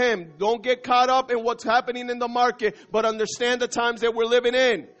faithful to Him. Don't get caught up in what's happening in the market, but understand the times that we're living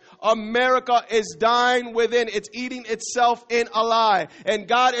in. America is dying within. It's eating itself in alive. And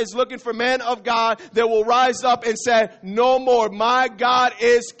God is looking for men of God that will rise up and say, no more. My God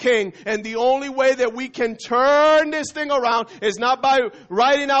is King. And the only way that we can turn this thing around is not by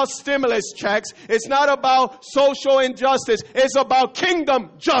writing out stimulus checks. It's not about social injustice. It's about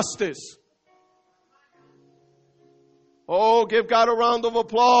kingdom justice. Oh, give God a round of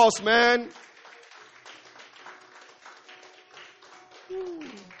applause, man.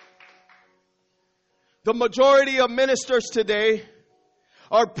 The majority of ministers today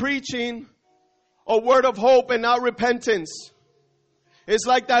are preaching a word of hope and not repentance. It's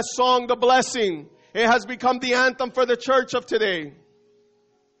like that song, The Blessing. It has become the anthem for the church of today.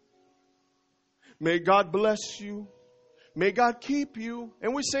 May God bless you. May God keep you.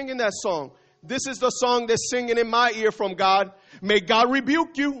 And we're singing that song. This is the song that's singing in my ear from God. May God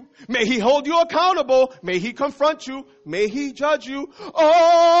rebuke you. May He hold you accountable. May He confront you. May He judge you.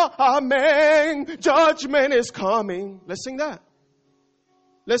 Oh, amen. Judgment is coming. Let's sing that.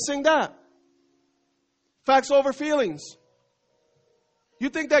 Let's sing that. Facts over feelings. You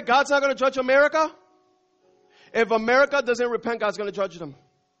think that God's not going to judge America? If America doesn't repent, God's going to judge them.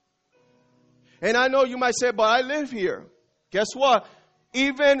 And I know you might say, but I live here. Guess what?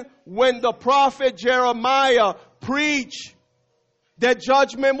 Even when the prophet Jeremiah preached that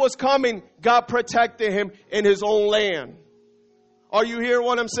judgment was coming, God protected him in his own land. Are you hearing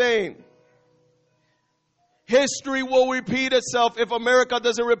what I'm saying? History will repeat itself if America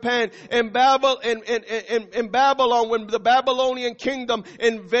doesn't repent. In Babylon, when the Babylonian kingdom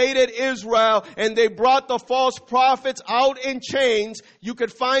invaded Israel and they brought the false prophets out in chains, you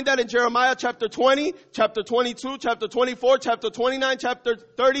could find that in Jeremiah chapter 20, chapter 22, chapter 24, chapter 29, chapter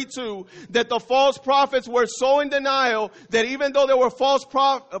 32, that the false prophets were so in denial that even though they were false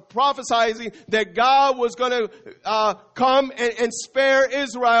prophesying that God was going to come and spare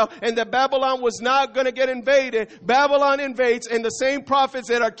Israel and that Babylon was not going to get invaded, Babylon invades, and the same prophets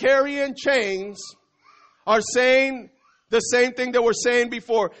that are carrying chains are saying the same thing they were saying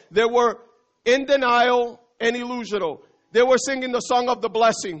before. They were in denial and illusional. They were singing the song of the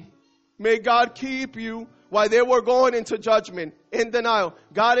blessing. May God keep you, while they were going into judgment in denial.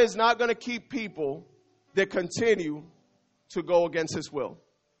 God is not going to keep people that continue to go against His will.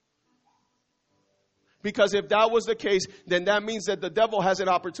 Because if that was the case, then that means that the devil has an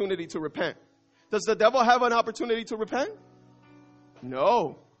opportunity to repent. Does the devil have an opportunity to repent?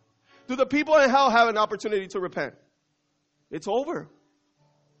 No. Do the people in hell have an opportunity to repent? It's over.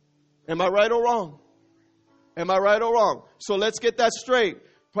 Am I right or wrong? Am I right or wrong? So let's get that straight.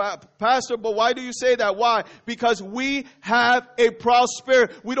 Pastor, but why do you say that? Why? Because we have a proud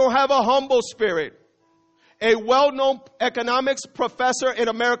spirit. We don't have a humble spirit. A well-known economics professor in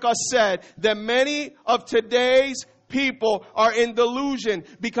America said that many of today's people are in delusion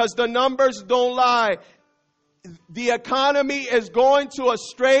because the numbers don't lie. The economy is going to a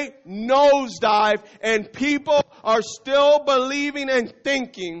straight nosedive, and people are still believing and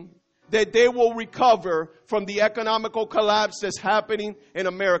thinking that they will recover from the economical collapse that's happening in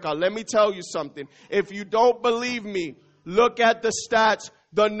America. Let me tell you something. If you don't believe me, look at the stats.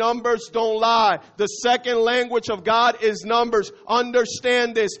 The numbers don't lie. The second language of God is numbers.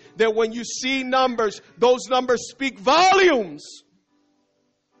 Understand this, that when you see numbers, those numbers speak volumes.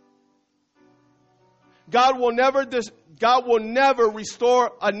 God will never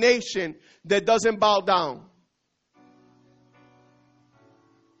restore a nation that doesn't bow down.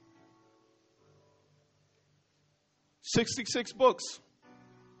 "66 books.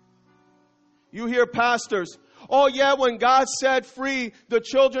 You hear pastors, Oh yeah, when God set free the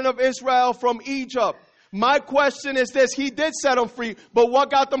children of Israel from Egypt. My question is this: He did set them free, but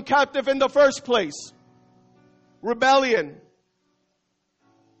what got them captive in the first place? Rebellion.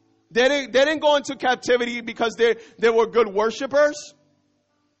 They didn't go into captivity because they were good worshipers.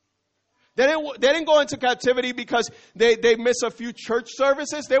 They didn't go into captivity because they miss a few church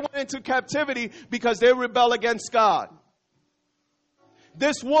services. They went into captivity because they rebel against God.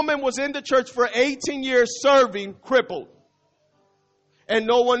 This woman was in the church for 18 years serving, crippled. And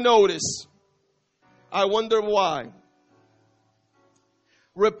no one noticed. I wonder why.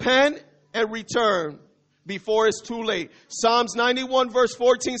 Repent and return before it's too late. Psalms 91 verse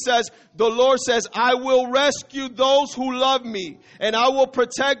 14 says, the Lord says, I will rescue those who love me, and I will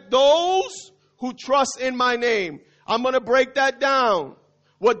protect those who trust in my name. I'm going to break that down.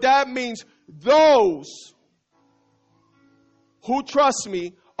 What that means, those who trust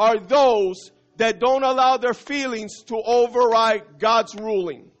me are those that don't allow their feelings to override God's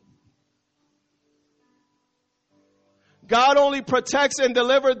ruling. God only protects and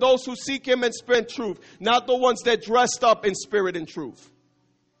delivers those who seek Him in spirit and truth, not the ones that dressed up in spirit and truth.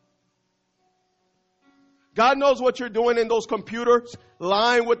 God knows what you're doing in those computers,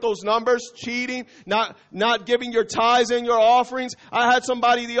 lying with those numbers, cheating, not giving your tithes and your offerings. I had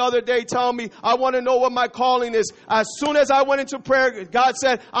somebody the other day tell me, I want to know what my calling is. As soon as I went into prayer, God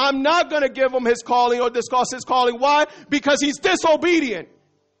said, I'm not going to give him his calling or discuss his calling. Why? Because he's disobedient.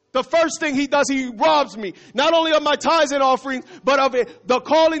 The first thing he does, he robs me, not only of my tithes and offerings, but of the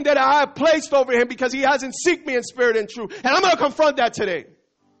calling that I have placed over him, because he hasn't seeked me in spirit and truth. And I'm going to confront that today.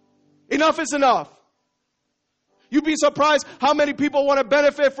 Enough is enough. You'd be surprised how many people want to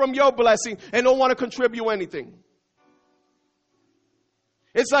benefit from your blessing and don't want to contribute anything.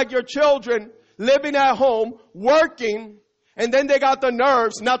 It's like your children living at home, working, and then they got the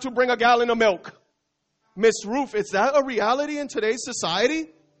nerves not to bring a gallon of milk. Miss Ruth, is that a reality in today's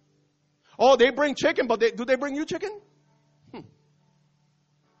society? Oh, they bring chicken, but do they bring you chicken?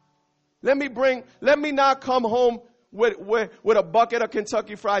 Let me not come home with a bucket of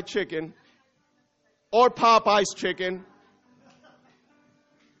Kentucky Fried Chicken or Popeye's chicken.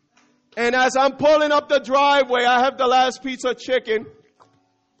 And as I'm pulling up the driveway, I have the last piece of chicken.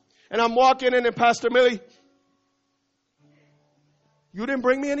 And I'm walking in, and Pastor Millie, you didn't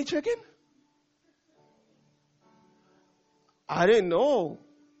bring me any chicken? I didn't know.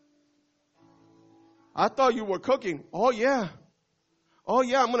 I thought you were cooking. Oh, yeah. Oh,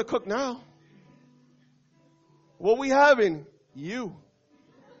 yeah, I'm going to cook now. What we having? You.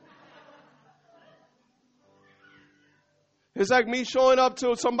 It's like me showing up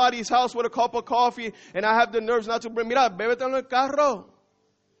to somebody's house with a cup of coffee, and I have the nerves not to bring. Mira, bébete en el carro.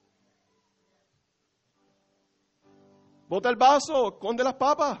 Bota el vaso, esconde las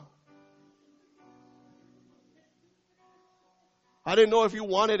papas. I didn't know if you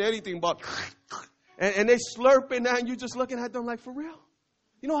wanted anything, but and they slurping that, and you just looking at them like, for real?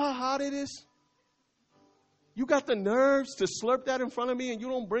 You know how hot it is? You got the nerves to slurp that in front of me, and you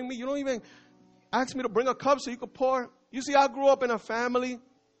don't even ask me to bring a cup so you could pour. You see, I grew up in a family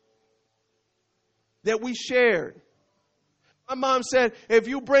that we shared. My mom said, if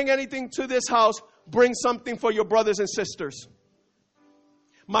you bring anything to this house, bring something for your brothers and sisters.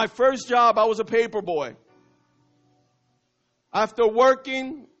 My first job, I was a paper boy. After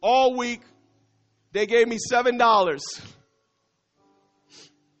working all week, they gave me $7.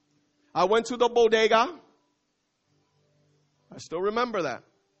 I went to the bodega. I still remember that.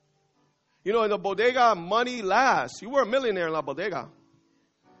 You know, in the bodega, money lasts. You were a millionaire in la bodega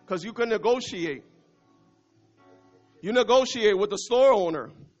because you could negotiate. You negotiate with the store owner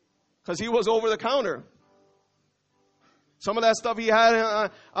because he was over the counter. Some of that stuff he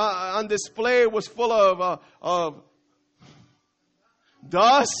had on display was full of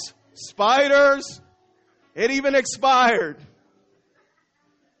dust, spiders. It even expired.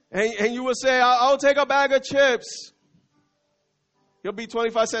 And you would say, I'll take a bag of chips. He'll be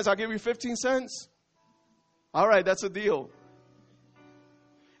 25 cents. I'll give you 15 cents. All right, that's a deal.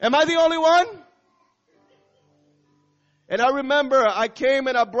 Am I the only one? And I remember I came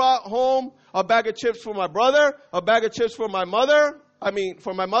and I brought home a bag of chips for my brother, a bag of chips for my mother, a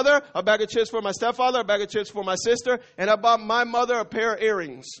bag of chips for my stepfather, a bag of chips for my sister, and I bought my mother a pair of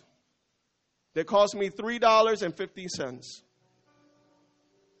earrings. They cost me $3.50.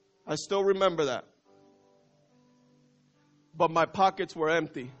 I still remember that. But my pockets were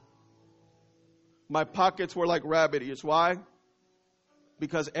empty. My pockets were like rabbit ears. Why?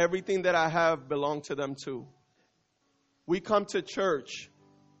 Because everything that I have belonged to them too. We come to church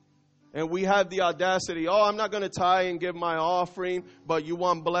And we have the audacity, oh, I'm not going to tithe and give my offering, but you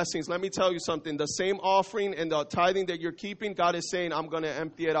want blessings. Let me tell you something. The same offering and the tithing that you're keeping, God is saying, I'm going to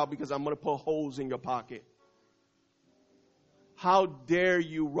empty it out because I'm going to put holes in your pocket. How dare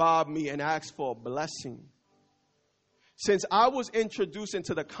you rob me and ask for a blessing? Since I was introduced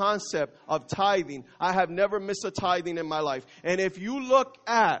into the concept of tithing, I have never missed a tithing in my life. And if you look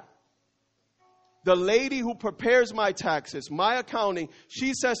at the lady who prepares my taxes, my accounting,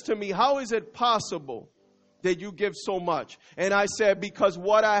 she says to me, how is it possible that you give so much? And I said, because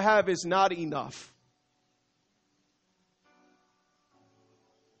what I have is not enough.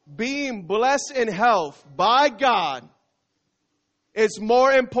 Being blessed in health by God is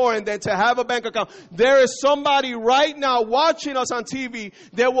more important than to have a bank account. There is somebody right now watching us on TV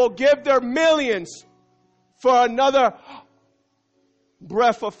that will give their millions for another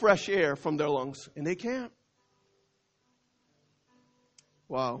breath of fresh air from their lungs. And they can't.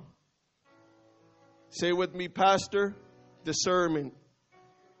 Wow. Say with me, Pastor, discernment.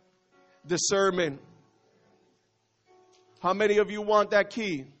 Discernment. How many of you want that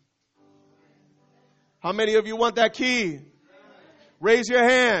key? How many of you want that key? Raise your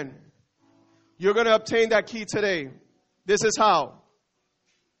hand. You're going to obtain that key today. This is how.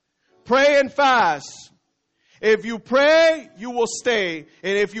 Pray and fast. If you pray, you will stay.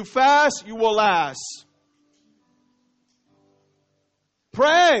 And if you fast, you will last.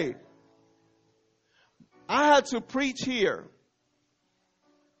 Pray. I had to preach here.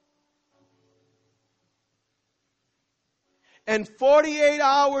 And 48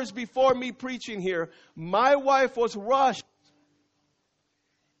 hours before me preaching here, my wife was rushed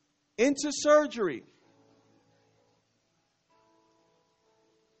into surgery.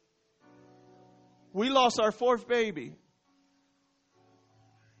 We lost our fourth baby.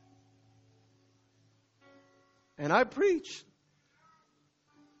 And I preached.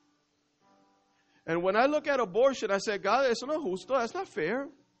 And when I look at abortion, I said, God, eso no es justo. That's not fair.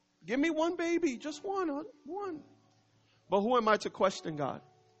 Give me one baby, just one. But who am I to question God?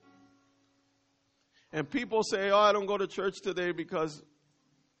 And people say, oh, I don't go to church today because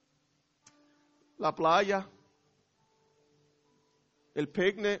la playa, el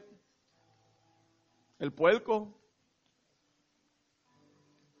picnic, el puerco.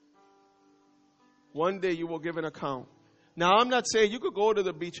 One day you will give an account. Now, I'm not saying you could go to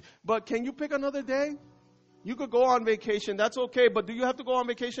the beach, but can you pick another day? You could go on vacation. That's okay. But do you have to go on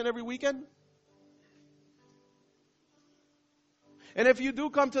vacation every weekend? And if you do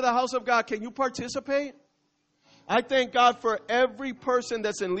come to the house of God, can you participate? I thank God for every person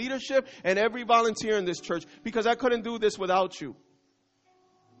that's in leadership and every volunteer in this church, because I couldn't do this without you.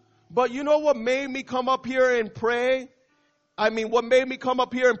 But you know what made me come up here and pray? What made me come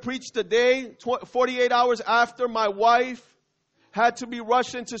up here and preach today, 48 hours after my wife had to be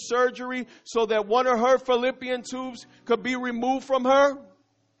rushed into surgery so that one of her fallopian tubes could be removed from her?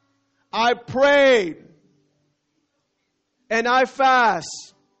 I prayed and I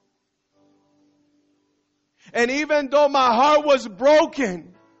fast. And even though my heart was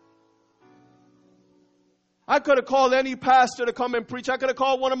broken, I could have called any pastor to come and preach. I could have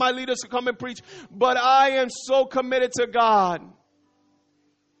called one of my leaders to come and preach. But I am so committed to God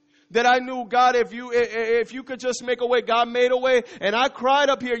that I knew, God, if you could just make a way, God made a way. And I cried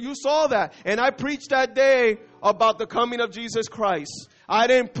up here. You saw that. And I preached that day about the coming of Jesus Christ. I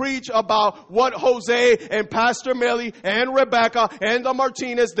didn't preach about what Jose and Pastor Millie and Rebecca and the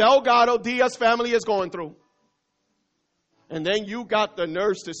Martinez, Delgado, Diaz family is going through. And then you got the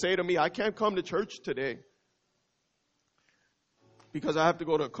nerve to say to me, I can't come to church today because I have to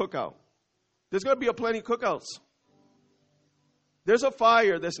go to a cookout. There's going to be a plenty of cookouts. There's a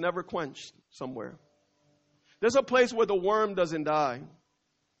fire that's never quenched somewhere. There's a place where the worm doesn't die.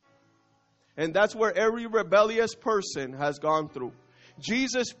 And that's where every rebellious person has gone through.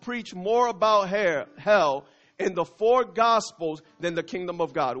 Jesus preached more about hell in the 4 Gospels than the kingdom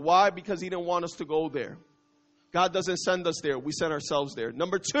of God. Why? Because he didn't want us to go there. God doesn't send us there. We send ourselves there.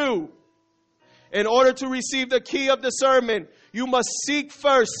 Number 2, in order to receive the key of discernment, you must seek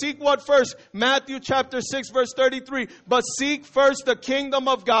first. Seek what first? Matthew chapter 6 verse 33. But seek first the kingdom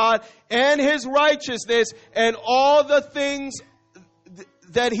of God and his righteousness, and all the things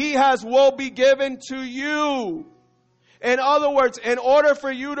that he has will be given to you. In other words, in order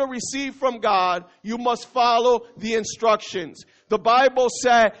for you to receive from God, you must follow the instructions. The Bible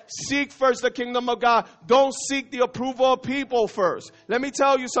said, seek first the kingdom of God. Don't seek the approval of people first. Let me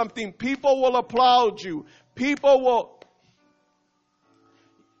tell you something. People will applaud you.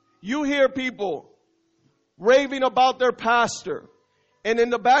 You hear people raving about their pastor. And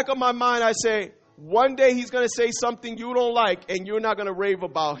in the back of my mind, I say, one day he's going to say something you don't like, and you're not going to rave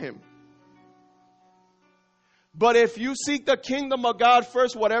about him. But if you seek the kingdom of God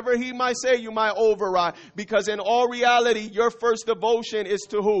first, whatever he might say, you might override. Because in all reality, your first devotion is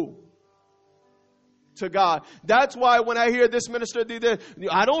to who? To God. That's why when I hear this minister do this,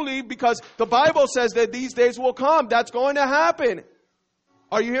 I don't leave, because the Bible says that these days will come. That's going to happen.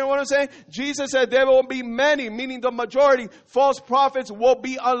 Are you hearing what I'm saying? Jesus said there will be many, meaning the majority, false prophets will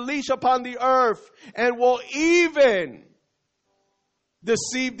be unleashed upon the earth and will even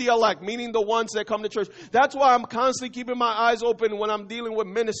deceive the elect, meaning the ones that come to church. That's why I'm constantly keeping my eyes open when I'm dealing with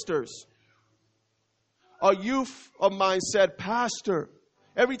ministers. A youth of mine said, Pastor,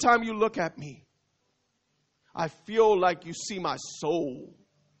 every time you look at me, I feel like you see my soul.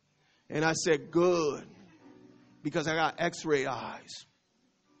 And I said, good, because I got x-ray eyes.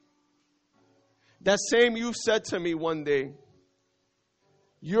 That same youth said to me one day,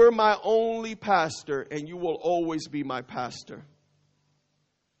 you're my only pastor and you will always be my pastor.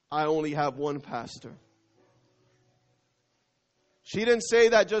 I only have one pastor. She didn't say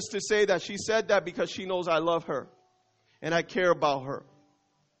that just to say that. She said that because she knows I love her and I care about her.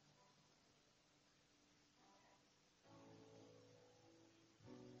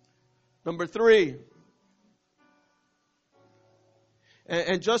 Number 3.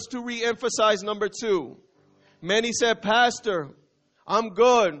 And just to re-emphasize number 2. Many said, Pastor, I'm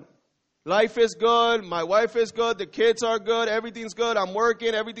good. Life is good. My wife is good. The kids are good. Everything's good. I'm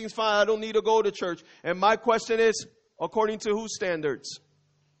working. Everything's fine. I don't need to go to church. And my question is, according to whose standards?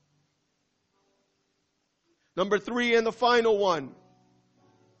 Number 3 and the final one.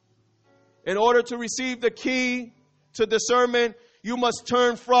 In order to receive the key to discernment, you must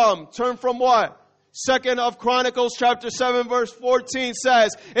turn from what? 2nd of Chronicles chapter 7 verse 14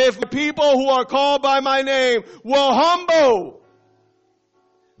 says, if the people who are called by my name will humble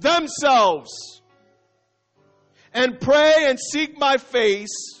themselves and pray and seek my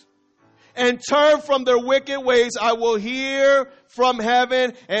face and turn from their wicked ways, I will hear from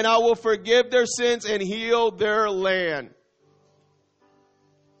heaven and I will forgive their sins and heal their land.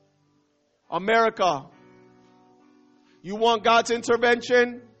 America, you want God's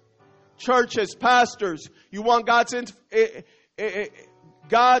intervention? Churches, pastors, you want God's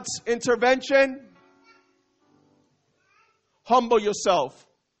intervention? Humble yourself.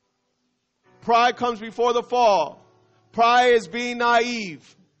 Pride comes before the fall. Pride is being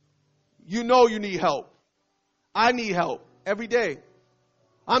naive. You know you need help. I need help every day.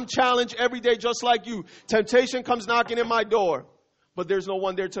 I'm challenged every day just like you. Temptation comes knocking in my door, but there's no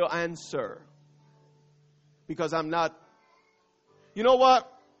one there to answer. Because I'm not. You know what?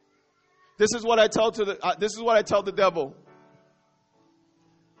 This is what I tell the devil.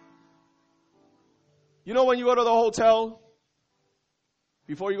 You know when you go to the hotel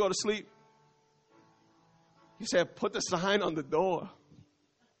before you go to sleep? He said, put the sign on the door.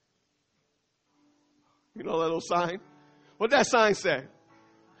 You know that little sign? What that sign say?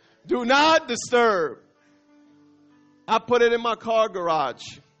 Do not disturb. I put it in my car garage.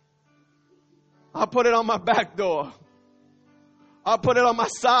 I put it on my back door. I put it on my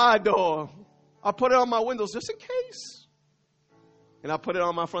side door. I put it on my windows just in case. And I put it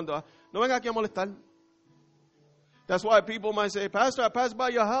on my front door. No venga aquí a molestar. That's why people might say, Pastor, I passed by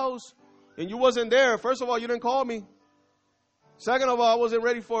your house and you wasn't there. First of all, you didn't call me. Second of all, I wasn't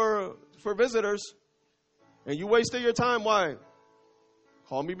ready for visitors. And you wasted your time. Why?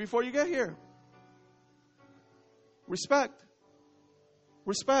 Call me before you get here. Respect.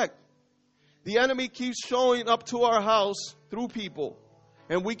 Respect. The enemy keeps showing up to our house through people.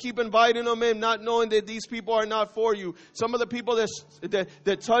 And we keep inviting them in, not knowing that these people are not for you. Some of the people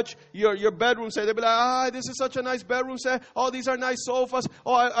that touch your bedroom set, they'll be like, this is such a nice bedroom set. Oh, these are nice sofas.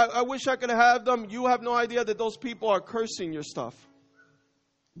 Oh, I wish I could have them. You have no idea that those people are cursing your stuff.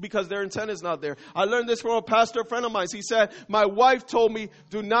 Because their intent is not there. I learned this from a pastor friend of mine. He said, my wife told me,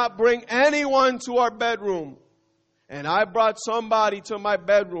 do not bring anyone to our bedroom. And I brought somebody to my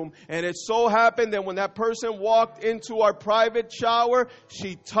bedroom. And it so happened that when that person walked into our private shower,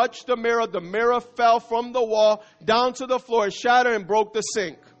 she touched the mirror. The mirror fell from the wall down to the floor, shattered and broke the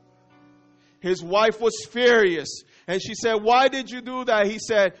sink. His wife was furious. And she said, why did you do that? He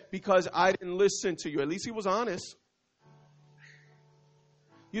said, because I didn't listen to you. At least he was honest.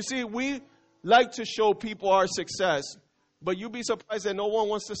 You see, we like to show people our success, but you'd be surprised that no one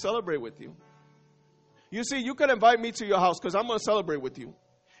wants to celebrate with you. You see, you could invite me to your house because I'm going to celebrate with you.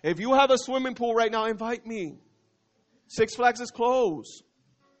 If you have a swimming pool right now, invite me. Six Flags is closed.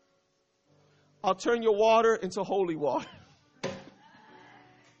 I'll turn your water into holy water.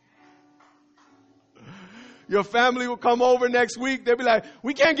 Your family will come over next week. They'll be like,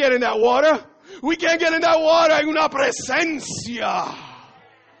 we can't get in that water. We can't get in that water. Hay una presencia.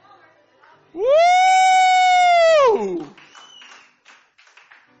 Woo! Woo!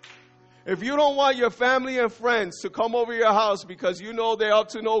 If you don't want your family and friends to come over your house because you know they're up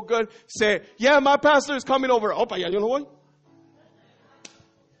to no good, say, yeah, my pastor is coming over. Opa, ya, you know what?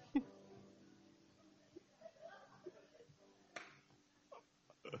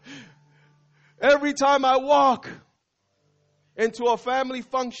 Every time I walk into a family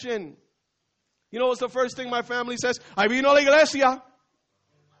function, you know what's the first thing my family says? I vino a la iglesia.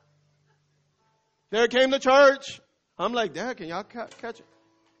 There came the church. I'm like, Dad, can y'all catch it?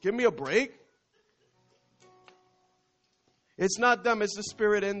 Give me a break. It's not them, it's the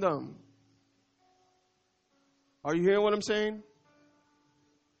Spirit in them. Are you hearing what I'm saying?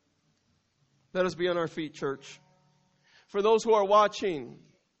 Let us be on our feet, church. For those who are watching,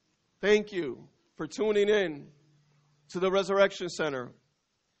 thank you for tuning in to the Resurrection Center.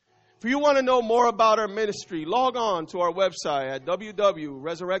 If you want to know more about our ministry, log on to our website at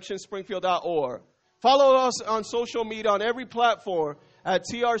www.resurrectionspringfield.org. Follow us on social media on every platform at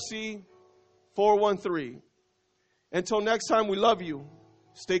TRC413. Until next time, we love you.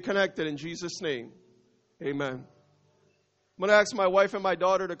 Stay connected in Jesus' name. Amen. I'm going to ask my wife and my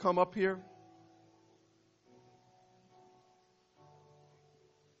daughter to come up here.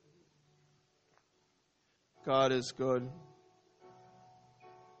 God is good.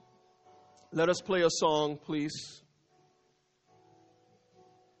 Let us play a song, please.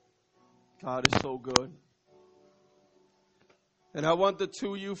 God is so good. And I want the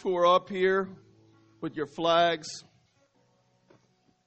two of you who are up here with your flags